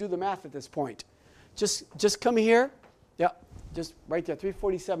need to do the math at this point. Just come here. Yeah, just right there,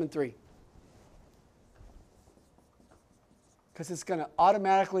 347.3. Because it's going to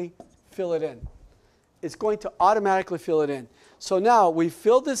automatically fill it in. It's going to automatically fill it in. So now we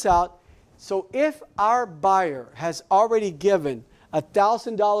filled this out. So if our buyer has already given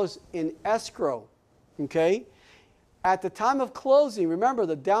 $1,000 in escrow, okay, at the time of closing, remember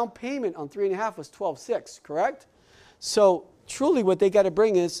the down payment on 3.5 was 12.6, correct? So truly what they got to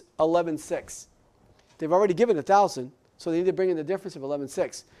bring is 11.6. They've already given 1,000, so they need to bring in the difference of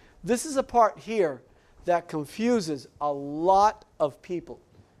 11.6. This is a part here that confuses a lot of people,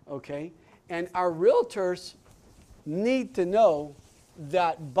 okay? And our realtors need to know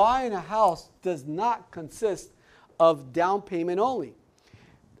that buying a house does not consist of down payment only.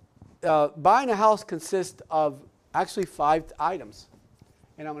 Buying a house consists of actually 5 items.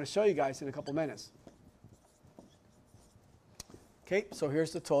 And I'm going to show you guys in a couple minutes. Okay, so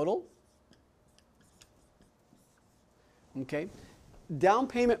here's the total. Okay, down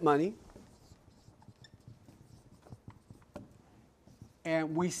payment money.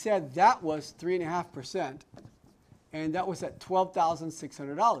 And we said that was 3.5%. And that was at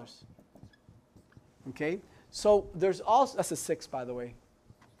 $12,600. Okay, so there's also, that's a 6 by the way.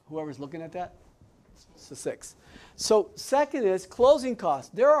 Whoever's looking at that, it's a 6. So second is closing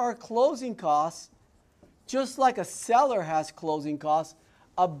costs. There are closing costs. Just like a seller has closing costs,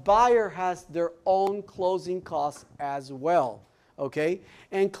 a buyer has their own closing costs as well, okay?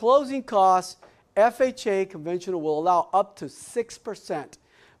 And closing costs, FHA conventional will allow up to 6%.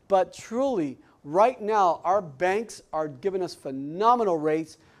 But truly, right now, our banks are giving us phenomenal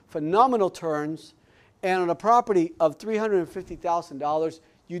rates, phenomenal terms, and on a property of $350,000,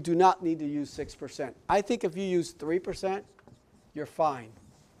 you do not need to use 6%. I think if you use 3%, you're fine.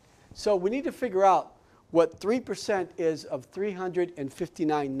 So we need to figure out what 3% is of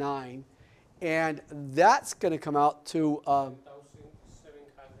 359.9, and that's going to come out to,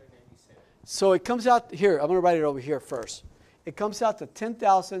 1,797. so it comes out here, I'm going to write it over here first. It comes out to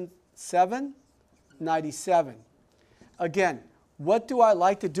 10,797. Again, what do I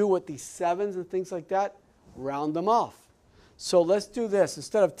like to do with these 7s and things like that? Round them off. So let's do this.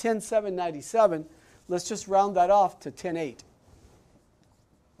 Instead of 10,797, let's just round that off to 10.8.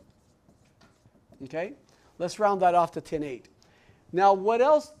 Okay? Let's round that off to 10.8. Now, what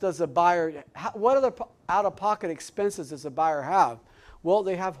else does a buyer, what other out-of-pocket expenses does a buyer have? Well,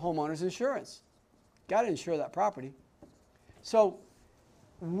 they have homeowners insurance. Got to insure that property. So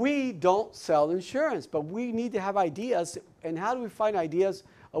we don't sell insurance, but we need to have ideas. And how do we find ideas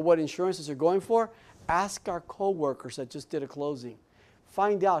of what insurances are going for? Ask our coworkers that just did a closing.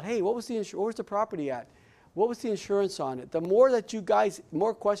 Find out, hey, what was the property at? What was the insurance on it? The more that you guys,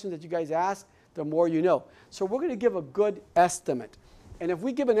 more questions that you guys ask, the more you know. So we're going to give a good estimate. And if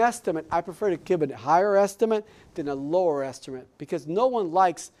we give an estimate, I prefer to give a higher estimate than a lower estimate because no one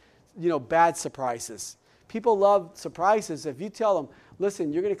likes, bad surprises. People love surprises. If you tell them,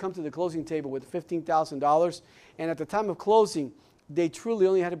 listen, you're going to come to the closing table with $15,000, and at the time of closing, they truly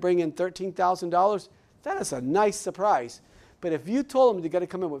only had to bring in $13,000, that is a nice surprise. But if you told them they got to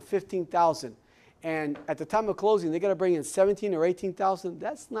come in with $15,000, and at the time of closing, they got to bring in $17,000 or $18,000,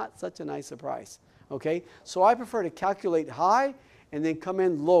 that's not such a nice surprise. Okay? So I prefer to calculate high and then come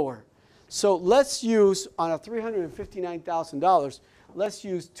in lower. So let's use, on a $359,000, let's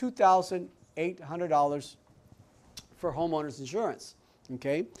use $2,800 for homeowners insurance.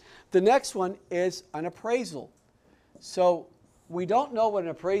 Okay? The next one is an appraisal. So we don't know what an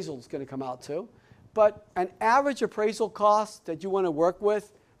appraisal is going to come out to, but an average appraisal cost that you want to work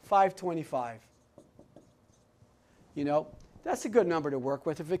with, $525. That's a good number to work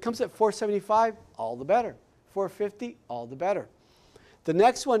with. If it comes at $475, all the better. $450, all the better. The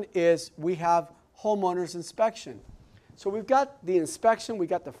next one is we have homeowners inspection. So we've got the inspection, we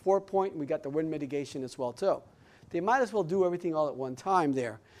got the 4-point, and we got the wind mitigation as well too. They might as well do everything all at one time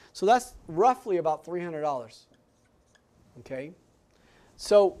there. So that's roughly about $300. Okay?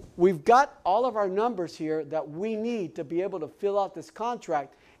 So we've got all of our numbers here that we need to be able to fill out this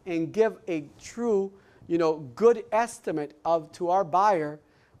contract and give a true, good estimate to our buyer,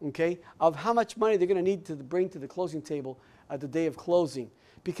 okay, of how much money they're going to need to bring to the closing table at the day of closing.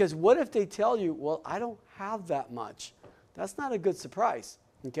 Because what if they tell you, well, I don't have that much? That's not a good surprise,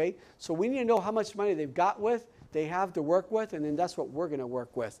 okay? So we need to know how much money they have to work with, and then that's what we're going to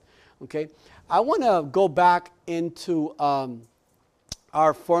work with, okay? I want to go back into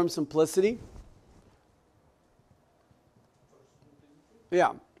our form simplicity.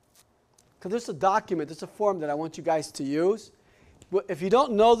 Yeah. because there's a document, there's a form that I want you guys to use. If you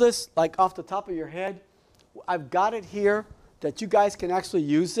don't know this, like off the top of your head, I've got it here that you guys can actually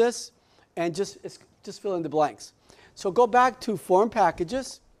use this and just fill in the blanks. So go back to form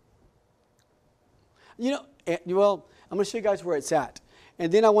packages. You know, well, I'm going to show you guys where it's at.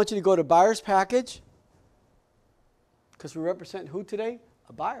 And then I want you to go to buyer's package, because we represent who today?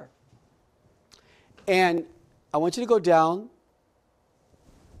 A buyer. And I want you to go down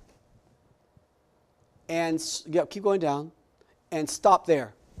and keep going down and stop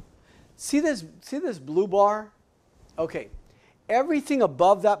there. See this blue bar? Okay. Everything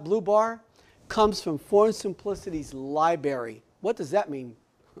above that blue bar comes from Form Simplicity's library. What does that mean?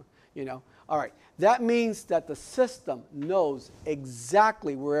 You know, all right. That means that the system knows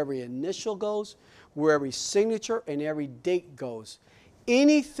exactly where every initial goes, where every signature and every date goes.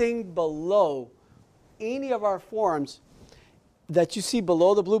 Anything below any of our forms that you see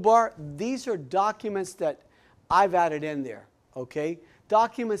below the blue bar, these are documents that I've added in there, okay?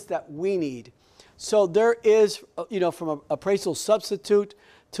 Documents that we need. So there is, you know, from an appraisal substitute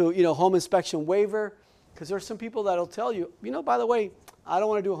to, you know, home inspection waiver, because there's some people that'll tell you, you know, by the way, I don't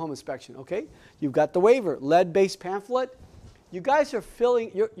want to do a home inspection, okay? You've got the waiver, lead-based pamphlet. You guys are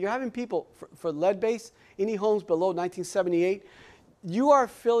filling, you're having people for lead-based, any homes below 1978,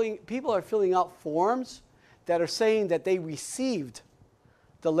 people are filling out forms that are saying that they received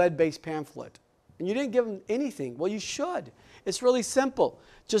the lead-based pamphlet. And you didn't give them anything. Well, you should. It's really simple.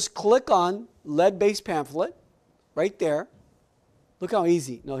 Just click on lead-based pamphlet right there. Look how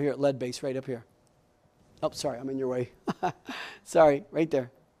easy. No, here, lead-based right up here. Oh, sorry, I'm in your way. Sorry, right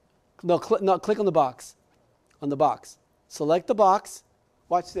there. No, click on the box. On the box. Select the box.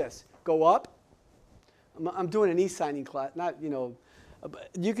 Watch this. Go up. I'm doing an e-signing class, not, you know,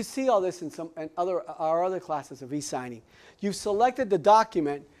 you can see all this in our other classes of e-signing. You've selected the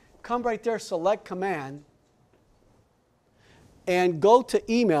document. Come right there, select command, and go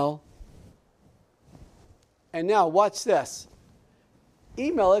to email. And now watch this.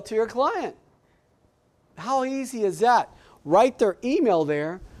 Email it to your client. How easy is that? Write their email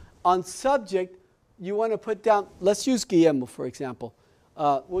there. On subject, you want to put down, let's use Guillermo, for example.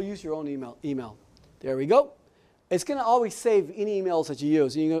 We'll use your own email. There we go. It's going to always save any emails that you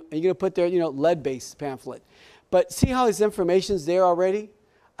use. And you're going to put there, you know, lead-based pamphlet. But see how his information's there already?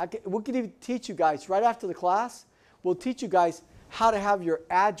 We can even teach you guys, right after the class, we'll teach you guys how to have your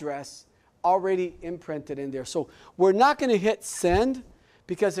address already imprinted in there. So we're not going to hit send,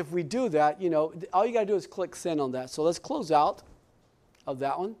 because if we do that, you know, all you got to do is click send on that. So let's close out of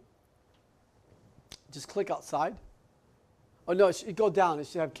that one. Just click outside. Oh, no, it should go down. It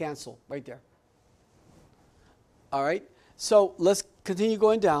should have cancel right there. All right. So let's continue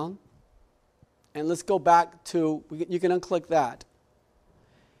going down. And let's go back to, you can unclick that.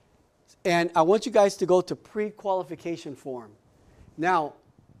 And I want you guys to go to pre-qualification form. Now,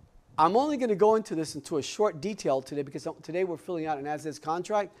 I'm only going to go into this into a short detail today, because today we're filling out an as-is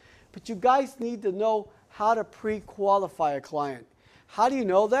contract. But you guys need to know how to pre-qualify a client. How do you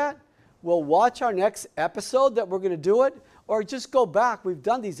know that? Well, watch our next episode that we're going to do it, or just go back. We've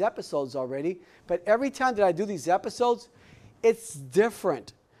done these episodes already, but every time that I do these episodes, it's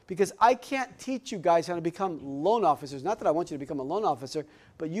different, because I can't teach you guys how to become loan officers. Not that I want you to become a loan officer,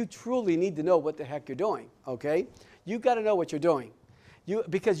 but you truly need to know what the heck you're doing, okay? You've got to know what you're doing.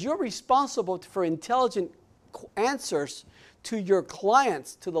 Because you're responsible for intelligent answers to your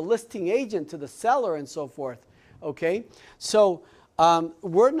clients, to the listing agent, to the seller, and so forth, okay? So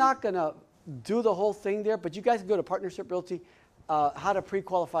we're not going to do the whole thing there, but you guys can go to Partnership Realty, how to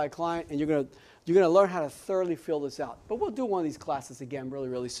pre-qualify a client, and you're going to learn how to thoroughly fill this out. But we'll do one of these classes again really,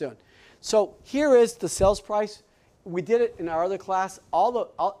 really soon. So here is the sales price. We did it in our other class.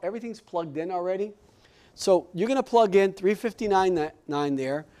 Everything's plugged in already. So you're going to plug in $359.9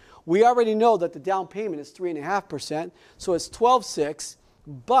 there. We already know that the down payment is 3.5%, so it's $12.6.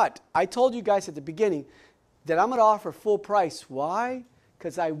 But I told you guys at the beginning that I'm going to offer full price. Why?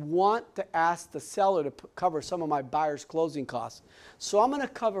 Because I want to ask the seller to cover some of my buyer's closing costs. So I'm going to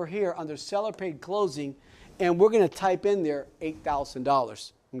cover here under seller paid closing, and we're going to type in there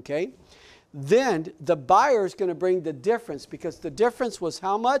 $8,000. Okay? Then the buyer is going to bring the difference, because the difference was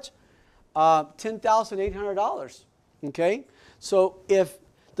how much? $10,800. Okay? So if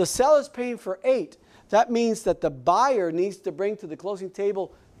the seller's paying for $8,000, that means that the buyer needs to bring to the closing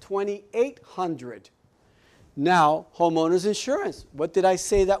table $2,800. Now, homeowners insurance. What did I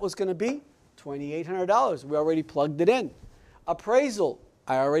say that was going to be? $2,800. We already plugged it in. Appraisal.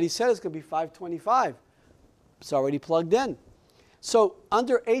 I already said it's going to be $525. It's already plugged in. So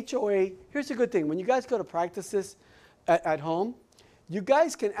under HOA, here's a good thing. When you guys go to practice this at home, You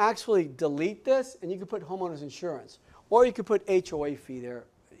guys can actually delete this and you can put homeowners insurance. Or you could put HOA fee there,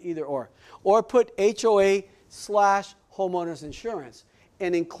 either or. Or put HOA / homeowners insurance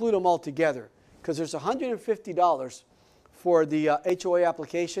and include them all together. Because there's $150 for the HOA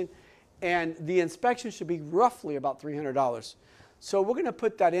application, and the inspection should be roughly about $300. So we're going to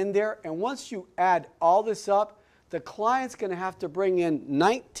put that in there, and once you add all this up, the client's going to have to bring in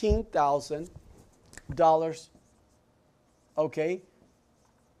 $19,000, okay,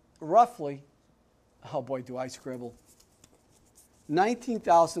 roughly, oh boy, do I scribble,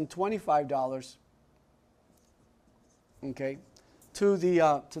 $19,025, okay, to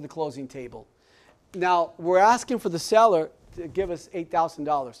the closing table. Now, we're asking for the seller to give us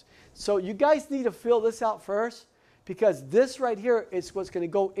 $8,000. So you guys need to fill this out first, because this right here is what's going to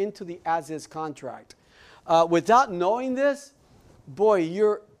go into the as-is contract. Without knowing this, boy,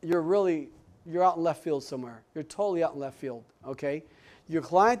 you're out in left field somewhere. You're totally out in left field, okay? Your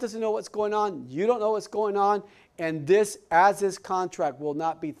client doesn't know what's going on. You don't know what's going on. And this as-is contract will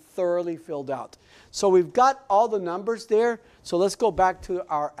not be thoroughly filled out. So we've got all the numbers there. So let's go back to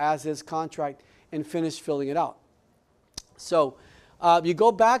our as-is contract and finish filling it out. So you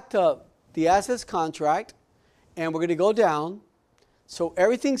go back to the as-is contract, and we're going to go down. So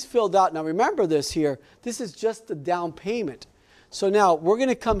everything's filled out. Now remember this here. This is just the down payment. So now we're going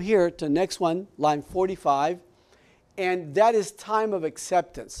to come here to next one, line 45, and that is time of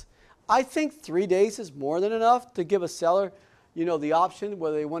acceptance. I think 3 days is more than enough to give a seller, you know, the option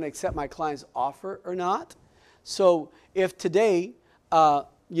whether they want to accept my client's offer or not. So if today,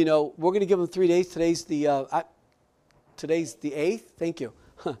 you know, we're going to give them 3 days. Today's the 8th. Thank you.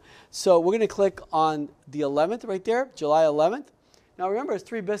 So we're going to click on the 11th right there, July 11th. Now remember, it's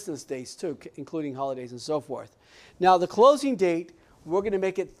 3 business days too, including holidays and so forth. Now the closing date, we're going to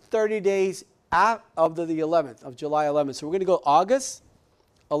make it 30 days of the 11th, of July 11th. So we're going to go August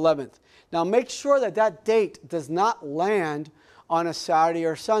 11th. Now make sure that that date does not land on a Saturday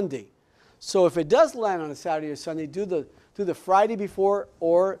or Sunday. So if it does land on a Saturday or Sunday, do the Friday before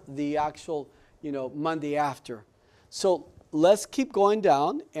or the actual, you know, Monday after. So let's keep going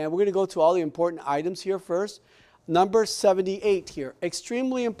down, and we're going to go to all the important items here first. Number 78 here,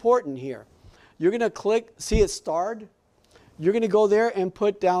 extremely important here. You're going to click, see it starred? You're going to go there and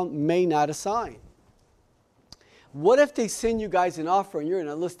put down may not assign. What if they send you guys an offer and you're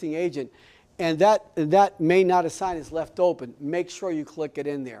an listing agent and that may not assign is left open? Make sure you click it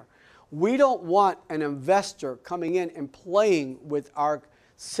in there. We don't want an investor coming in and playing with our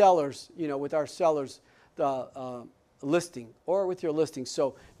sellers, you know, with our sellers listing or with your listing.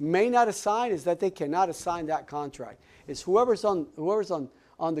 So may not assign is that they cannot assign that contract. It's whoever's on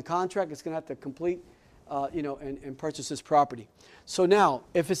the contract is going to have to complete, you know, and purchase this property. So now,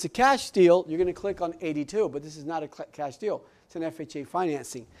 if it's a cash deal, you're going to click on 82, but this is not a cash deal. It's an FHA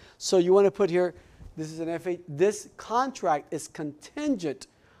financing. So you want to put here, this is an this contract is contingent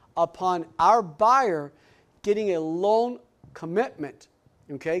upon our buyer getting a loan commitment,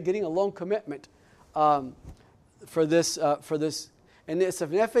 okay, getting a loan commitment for this, and it's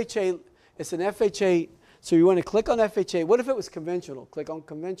an FHA, it's an FHA, so you want to click on FHA. What if it was conventional? Click on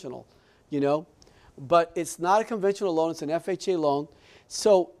conventional, you know, but it's not a conventional loan, it's an FHA loan.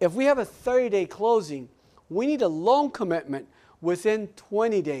 So if we have a 30-day closing, we need a loan commitment within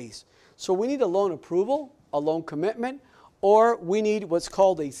 20 days. So we need a loan approval, a loan commitment, or we need what's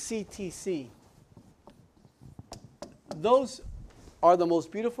called a CTC. Those are the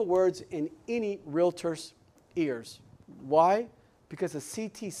most beautiful words in any realtor's ears. Why? Because a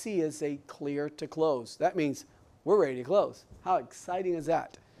CTC is a clear to close. That means we're ready to close. How exciting is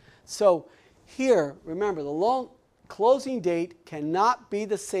that? So here, remember, the loan closing date cannot be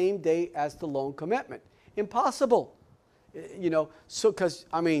the same day as the loan commitment. Impossible. You know, so because,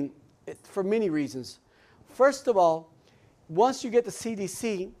 I mean, for many reasons. First of all, once you get the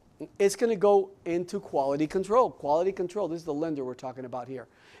CDC, it's going to go into quality control. Quality control, this is the lender we're talking about here.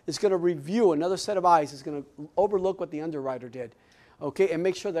 It's going to review, another set of eyes. It's going to overlook what the underwriter did, okay, and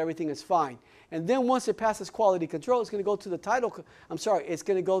make sure that everything is fine. And then once it passes quality control, it's going to go to the it's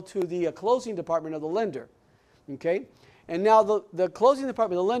going to go to the closing department of the lender, okay? And now the closing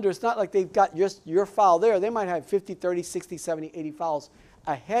department of the lender, it's not like they've got just your file there. They might have 50, 30, 60, 70, 80 files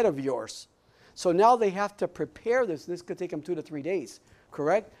ahead of yours. So now they have to prepare this. This could take them 2 to 3 days,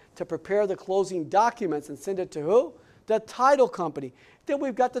 correct? To prepare the closing documents and send it to who? The title company. Then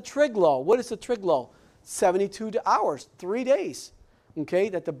we've got the trig law. What is the trig law? 72 hours, 3 days, okay,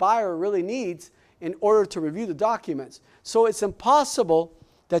 that the buyer really needs in order to review the documents. So it's impossible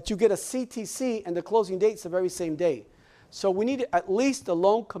that you get a CTC and the closing date's the very same day. So we need at least a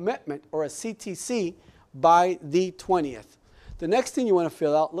loan commitment or a CTC by the 20th. The next thing you want to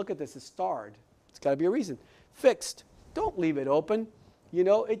fill out, look at this, is starred. It's got to be a reason. Fixed. Don't leave it open. You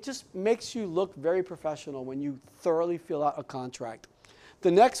know, it just makes you look very professional when you thoroughly fill out a contract. The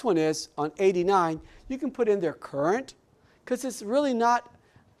next one is on 89, you can put in their current, because it's really not,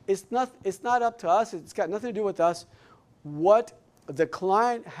 it's not up to us. It's got nothing to do with us. What the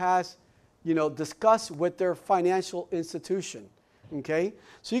client has, you know, discussed with their financial institution. Okay,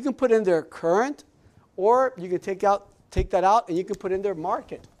 so you can put in their current, or you can take that out and you can put in their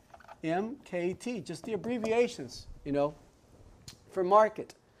market, MKT, just the abbreviations, you know, for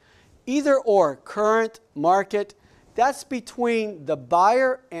market. Either or, current, market, that's between the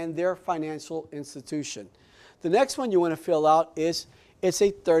buyer and their financial institution. The next one you want to fill out is it's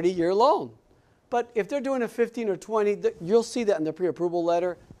a 30-year loan. But if they're doing a 15 or 20, you'll see that in the pre-approval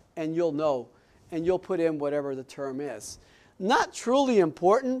letter and you'll know. And you'll put in whatever the term is. Not truly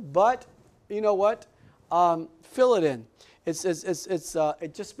important, but you know what? Fill it in.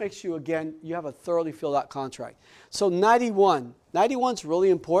 It just makes you, again, you have a thoroughly filled out contract. So 91. 91 is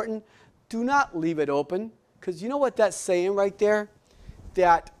really important. Do not leave it open, because you know what that's saying right there?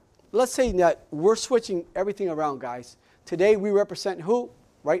 That, let's say that we're switching everything around, guys. Today we represent who?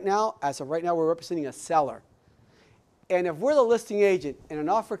 Right now, as of right now, we're representing a seller. And if we're the listing agent and an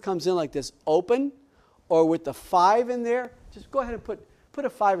offer comes in like this, open, or with the 5 in there, just go ahead and put a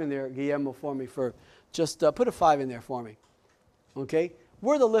 5 in there, Guillermo, for me. Just put a 5 in there for me. Okay?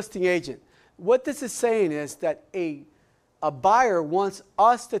 We're the listing agent. What this is saying is that a buyer wants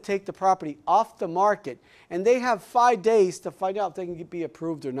us to take the property off the market, and they have 5 days to find out if they can be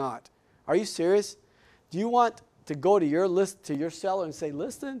approved or not. Are you serious? Do you want to go to your seller and say,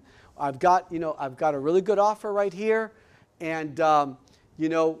 listen, I've got a really good offer right here, and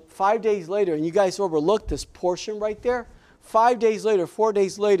 5 days later, and you guys overlooked this portion right there. 5 days later, 4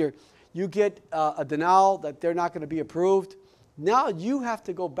 days later, you get a denial that they're not going to be approved. Now you have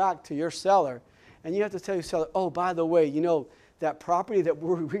to go back to your seller, and you have to tell your seller, oh, by the way, you know, that property that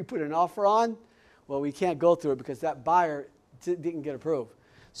we put an offer on, well, we can't go through it because that buyer didn't get approved.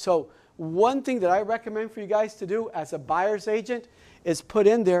 So one thing that I recommend for you guys to do as a buyer's agent is put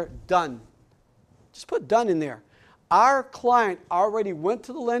in there, done. Just put done in there. Our client already went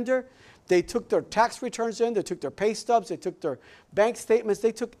to the lender. They took their tax returns in. They took their pay stubs. They took their bank statements.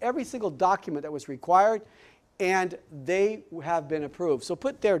 They took every single document that was required, and they have been approved. So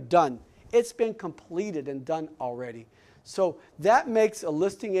put there, done. It's been completed and done already. So that makes a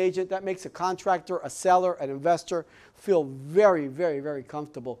listing agent, that makes a contractor, a seller, an investor feel very, very, very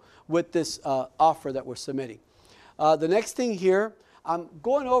comfortable with this offer that we're submitting. The next thing here, I'm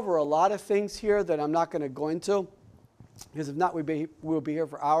going over a lot of things here that I'm not going to go into, because if not, we'll be here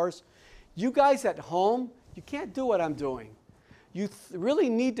for hours. You guys at home, you can't do what I'm doing. You really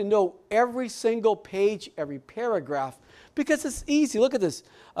need to know every single page, every paragraph, because it's easy. Look at this.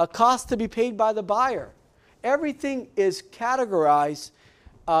 A cost to be paid by the buyer. Everything is categorized,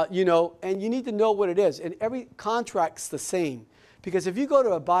 and you need to know what it is. And every contract's the same. Because if you go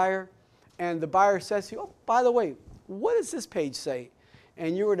to a buyer and the buyer says to you, oh, by the way, what does this page say?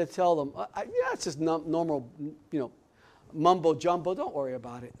 And you were to tell them, yeah, it's just normal, mumbo jumbo, don't worry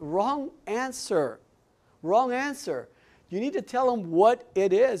about it. Wrong answer. Wrong answer. You need to tell them what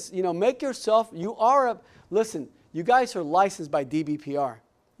it is. Make yourself, listen, you guys are licensed by DBPR.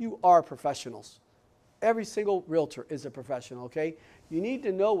 You are professionals. Every single realtor is a professional, okay? You need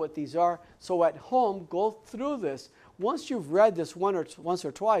to know what these are. So at home, go through this. Once you've read this once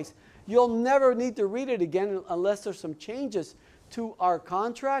or twice, you'll never need to read it again unless there's some changes to our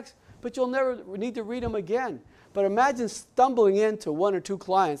contracts, but you'll never need to read them again. But imagine stumbling into 1 or 2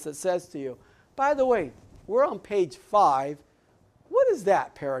 clients that says to you, by the way, we're on page 5. What is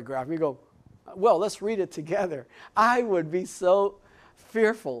that paragraph? And you go, well, let's read it together. I would be so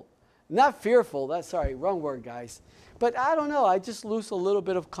fearful. Not fearful, wrong word, guys. But I don't know, I just lose a little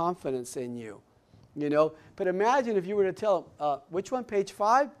bit of confidence in you, But imagine if you were to tell them, which one, page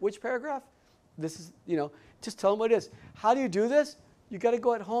 5, which paragraph? This is, just tell them what it is. How do you do this? You got to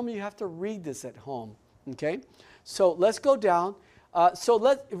go at home and you have to read this at home, okay? So let's go down.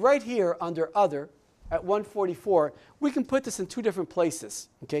 Right here under other, at 144, we can put this in 2 different places,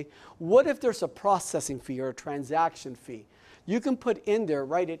 okay? What if there's a processing fee or a transaction fee? You can put in there,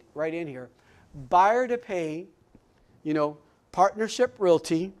 write in here, buyer to pay, Partnership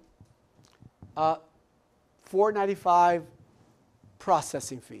Realty, $4.95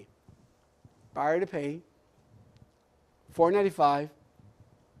 processing fee. Buyer to pay, $4.95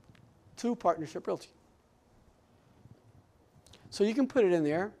 to Partnership Realty. So you can put it in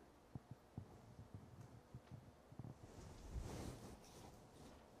there.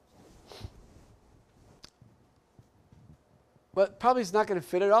 but probably it's not going to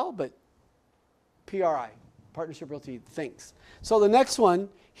fit at all, but PRI, Partnership Realty, thinks. So the next one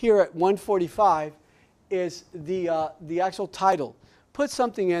here at 145 is the actual title. Put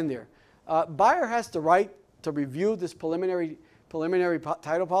something in there. Buyer has the right to review this preliminary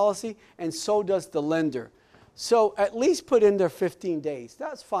title policy, and so does the lender. So at least put in there 15 days.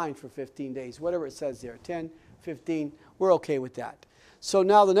 That's fine for 15 days, whatever it says there, 10, 15, we're okay with that. So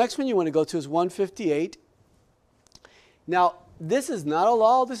now the next one you want to go to is 158. Now, this is not a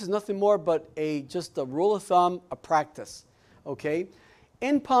law. This is nothing more but just a rule of thumb, a practice, okay?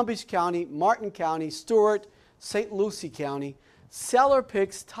 In Palm Beach County, Martin County, Stewart, St. Lucie County, seller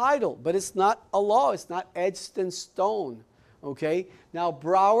picks title, but it's not a law. It's not etched in stone, okay? Now,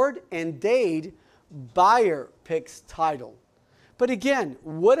 Broward and Dade, buyer picks title. But again,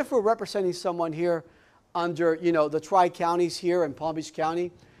 what if we're representing someone here under, the Tri-Counties here in Palm Beach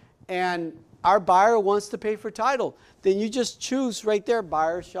County, and our buyer wants to pay for title? Then you just choose right there,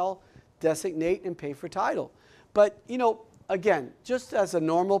 buyer shall designate and pay for title. But, again, just as a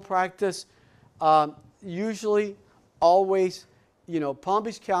normal practice, usually, always, Palm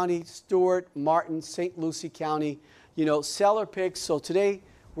Beach County, Stewart, Martin, St. Lucie County, seller picks. So today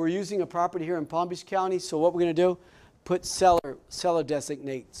we're using a property here in Palm Beach County. So what we're going to do, put seller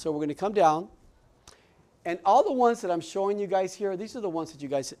designate. So we're going to come down. And all the ones that I'm showing you guys here, these are the ones that you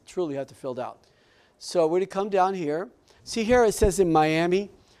guys truly have to fill out. So we're going to come down here. See here it says in Miami,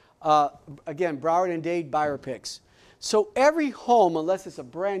 again, Broward and Dade buyer picks. So every home, unless it's a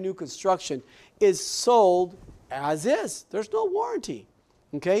brand new construction, is sold as is. There's no warranty,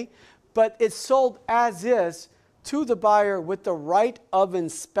 okay? But it's sold as is to the buyer with the right of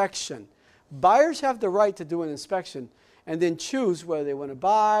inspection. Buyers have the right to do an inspection and then choose whether they want to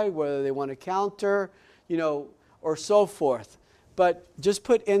buy, whether they want to counter, or so forth. But just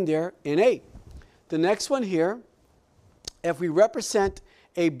put in there NA. The next one here, if we represent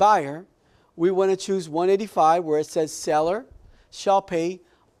a buyer, we want to choose 185 where it says seller shall pay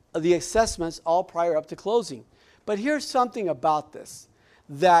the assessments all prior up to closing. But here's something about this,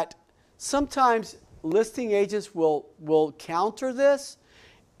 that sometimes listing agents will counter this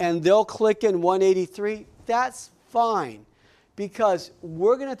and they'll click in 183. That's fine, because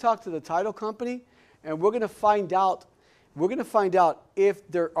we're going to talk to the title company and we're going to find out if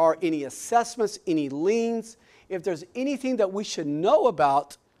there are any assessments, any liens, if there's anything that we should know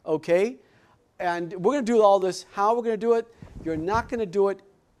about, okay? And we're going to do all this. How we're going to do it? You're not going to do it.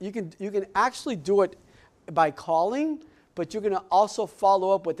 You can actually do it by calling, but you're going to also follow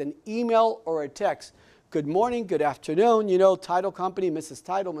up with an email or a text. Good morning, good afternoon, title company, Mrs.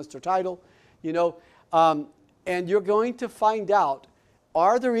 Title, Mr. Title, and you're going to find out,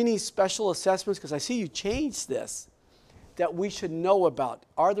 are there any special assessments, because I see you changed this, that we should know about?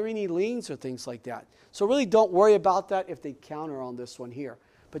 Are there any liens or things like that? So really don't worry about that if they counter on this one here.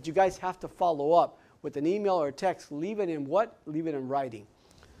 But you guys have to follow up with an email or a text. Leave it in what? Leave it in writing.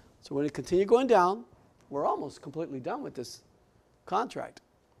 So we're going to continue going down. We're almost completely done with this contract,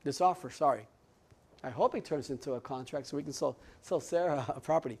 this offer, sorry. I hope it turns into a contract so we can sell Sarah a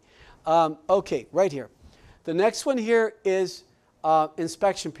property. Okay, right here. The next one here is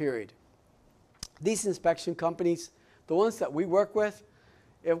inspection period. These inspection companies, the ones that we work with,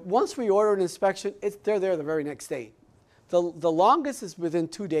 once we order an inspection, they're there the very next day. The longest is within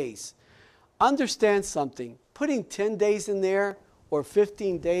 2 days. Understand something. Putting 10 days in there or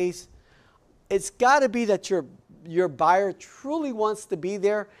 15 days, it's got to be that your buyer truly wants to be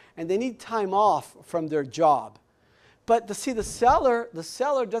there and they need time off from their job. But the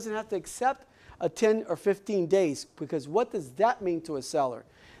seller doesn't have to accept a 10 or 15 days, because what does that mean to a seller?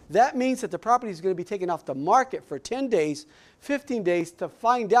 That means that the property is going to be taken off the market for 10 days, 15 days to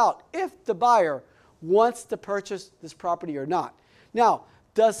find out if the buyer wants to purchase this property or not. Now,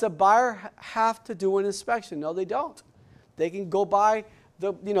 does the buyer have to do an inspection? No, they don't. They can go by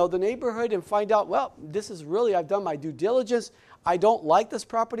the neighborhood and find out, well, this is really, I've done my due diligence. I don't like this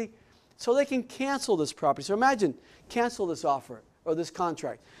property. So they can cancel this property. So imagine, cancel this offer or this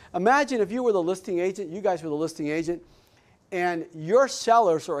contract. Imagine if you were the listing agent, you guys were the listing agent, and your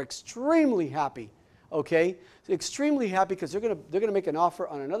sellers are extremely happy, okay? Extremely happy because they're gonna make an offer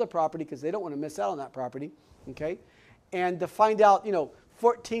on another property because they don't want to miss out on that property, okay? And to find out,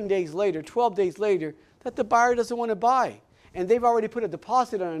 14 days later, 12 days later, that the buyer doesn't want to buy, and they've already put a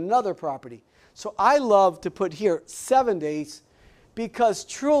deposit on another property. So I love to put here 7 days, because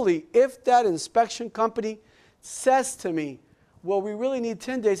truly, if that inspection company says to me, well, we really need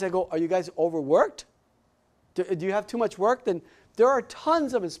 10 days, I go, are you guys overworked? Do you have too much work? Then there are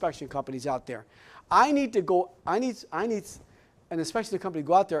tons of inspection companies out there. I need an inspection company to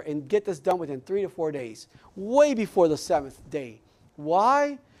go out there and get this done within 3 to 4 days, way before the 7th day.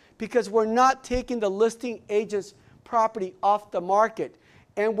 Why? Because we're not taking the listing agent's property off the market,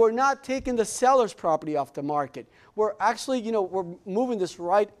 and we're not taking the seller's property off the market. We're actually, you know, we're moving this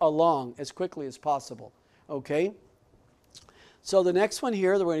right along as quickly as possible. Okay? So the next one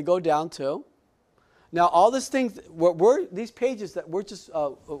here that we're going to go down to. Now, all these things, these pages that we're just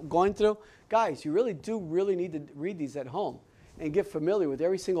going through, guys, you really need to read these at home and get familiar with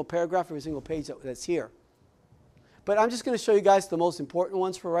every single paragraph, every single page that's here. But I'm just going to show you guys the most important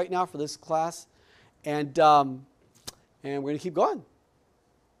ones for right now for this class, and we're going to keep going.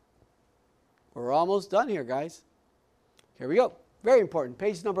 We're almost done here, guys. Here we go. Very important.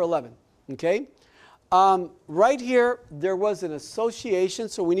 Page number 11. Okay. Right here, there was an association,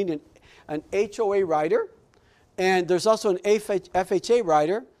 so we need an HOA rider, and there's also an FHA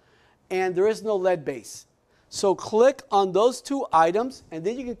rider, and there is no lead base. So click on those two items, and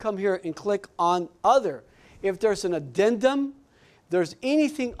then you can come here and click on other. If there's an addendum, there's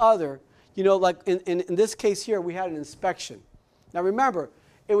anything other, you know, like in this case here, we had an inspection. Now remember,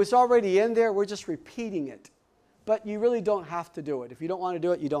 it was already in there, we're just repeating it. But you really don't have to do it. If you don't want to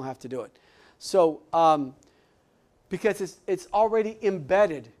do it, you don't have to do it. So, because it's already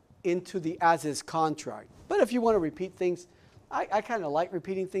embedded into the as-is contract. But if you want to repeat things, I kind of like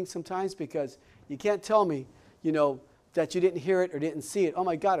repeating things sometimes, because you can't tell me, you know, that you didn't hear it or didn't see it. Oh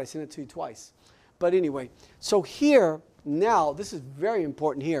my God, I sent it to you twice. But anyway, so here, now, this is very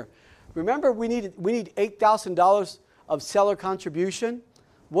important here. Remember, we need $8,000 of seller contribution.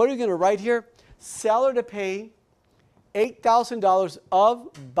 What are you going to write here? Seller to pay $8,000 of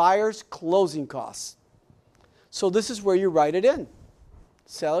buyer's closing costs. So this is where you write it in.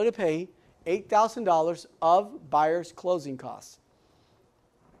 Seller to pay $8,000 of buyer's closing costs.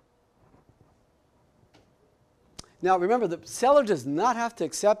 Now remember, the seller does not have to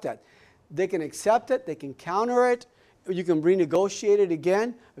accept that. They can accept it, they can counter it, you can renegotiate it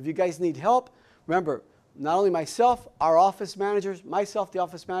again. If you guys need help, remember, not only myself, our office managers, myself, the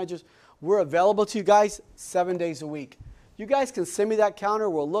office managers, we're available to you guys 7 days a week. You guys can send me that counter,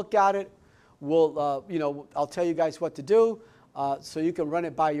 we'll look at it, we'll, you know, I'll tell you guys what to do, so you can run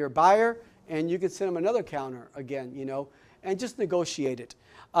it by your buyer, and you can send them another counter again, you know, and just negotiate it.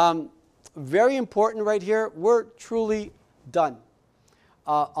 Very important right here, we're truly done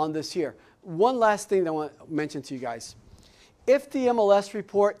on this here. One last thing that I want to mention to you guys. If the MLS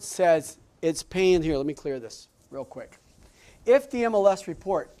report says it's paying, here, let me clear this real quick. If the MLS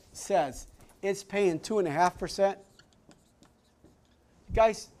report says it's paying 2.5%,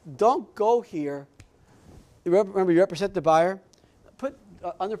 guys, don't go here. Remember, you represent the buyer. Put,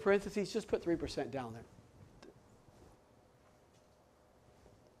 under parentheses, just put 3% down there.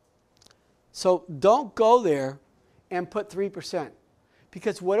 So don't go there and put 3%.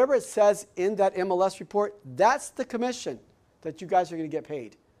 Because whatever it says in that MLS report, that's the commission that you guys are going to get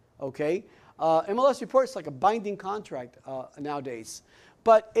paid. Okay? MLS report is like a binding contract nowadays.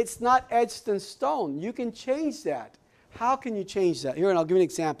 But it's not etched in stone. You can change that. How can you change that? Here, and I'll give you an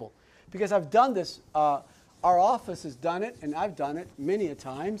example. Because I've done this. Our office has done it, and I've done it many a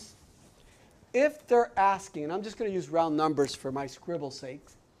times. If they're asking, and I'm just going to use round numbers for my scribble's sake,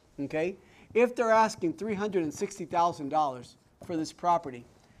 okay? If they're asking $360,000 for this property,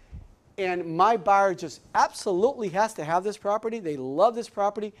 and my buyer just absolutely has to have this property, they love this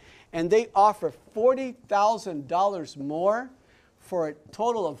property, and they offer $40,000 more for a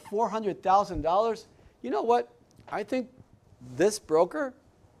total of $400,000, you know what? I think this broker,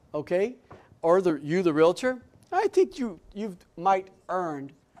 okay, or you, the realtor, I think you might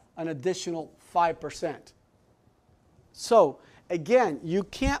earn an additional 5%. So again, you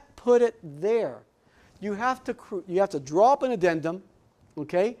can't put it there. You have to draw up an addendum,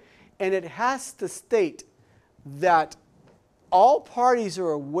 okay, and it has to state that all parties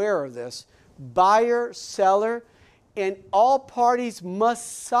are aware of this, buyer, seller, and all parties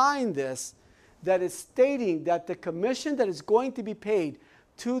must sign this, that is stating that the commission that is going to be paid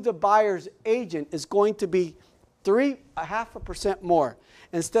to the buyer's agent is going to be 0.5% more.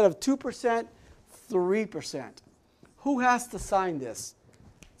 Instead of 2%, 3%. Who has to sign this?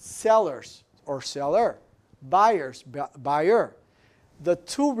 Sellers or seller, buyers, buyer, the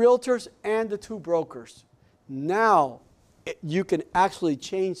two realtors and the two brokers. Now you can actually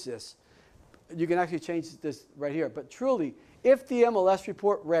change this. You can actually change this right here. But truly, if the MLS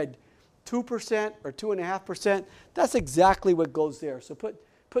report read 2% or 2.5%, that's exactly what goes there. So put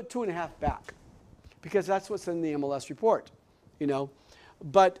 2.5 back, because that's what's in the MLS report, you know.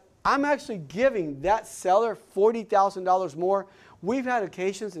 But I'm actually giving that seller $40,000 more We've had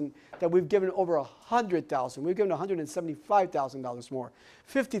occasions that we've given over $100,000. We've given $175,000 more,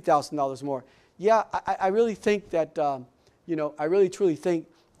 $50,000 more. Yeah, I really think that, I really truly think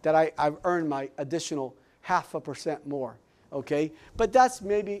that I've earned my additional 0.5% more, okay? But that's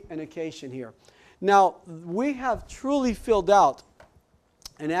maybe an occasion here. Now, we have truly filled out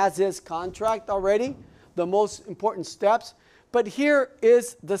an as-is contract already, the most important steps. But here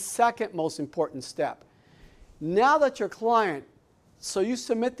is the second most important step. Now that your client, so you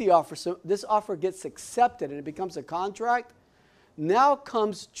submit the offer, so this offer gets accepted and it becomes a contract, now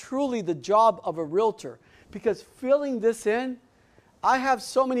comes truly the job of a realtor. Because filling this in, I have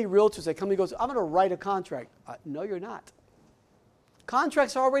so many realtors that come and goes, I'm going to write a contract. No, you're not.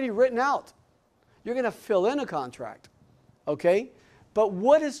 Contract's already written out. You're going to fill in a contract, okay? But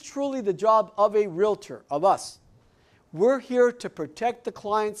what is truly the job of a realtor, of us? We're here to protect the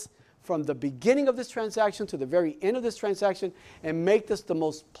clients from the beginning of this transaction to the very end of this transaction and make this the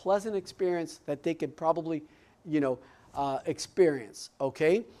most pleasant experience that they could probably, experience,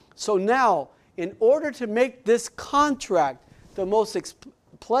 okay? So now, in order to make this contract the most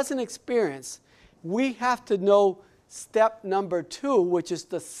pleasant experience, we have to know step number 2, which is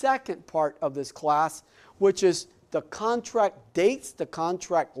the second part of this class, which is the contract dates, the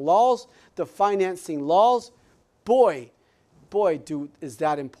contract laws, the financing laws. Boy, is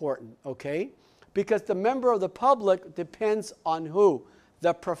that important, okay? Because the member of the public depends on who?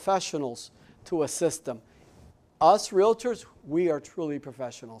 The professionals to assist them. Us realtors, we are truly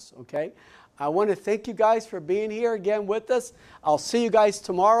professionals, okay? I want to thank you guys for being here again with us. I'll see you guys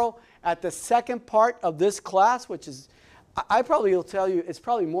tomorrow at the second part of this class, which is, I probably will tell you, it's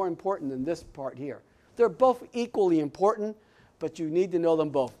probably more important than this part here. They're both equally important, but you need to know them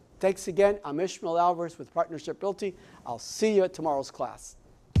both. Thanks again. I'm Ismael Alvarez with Partnership Realty. I'll see you at tomorrow's class.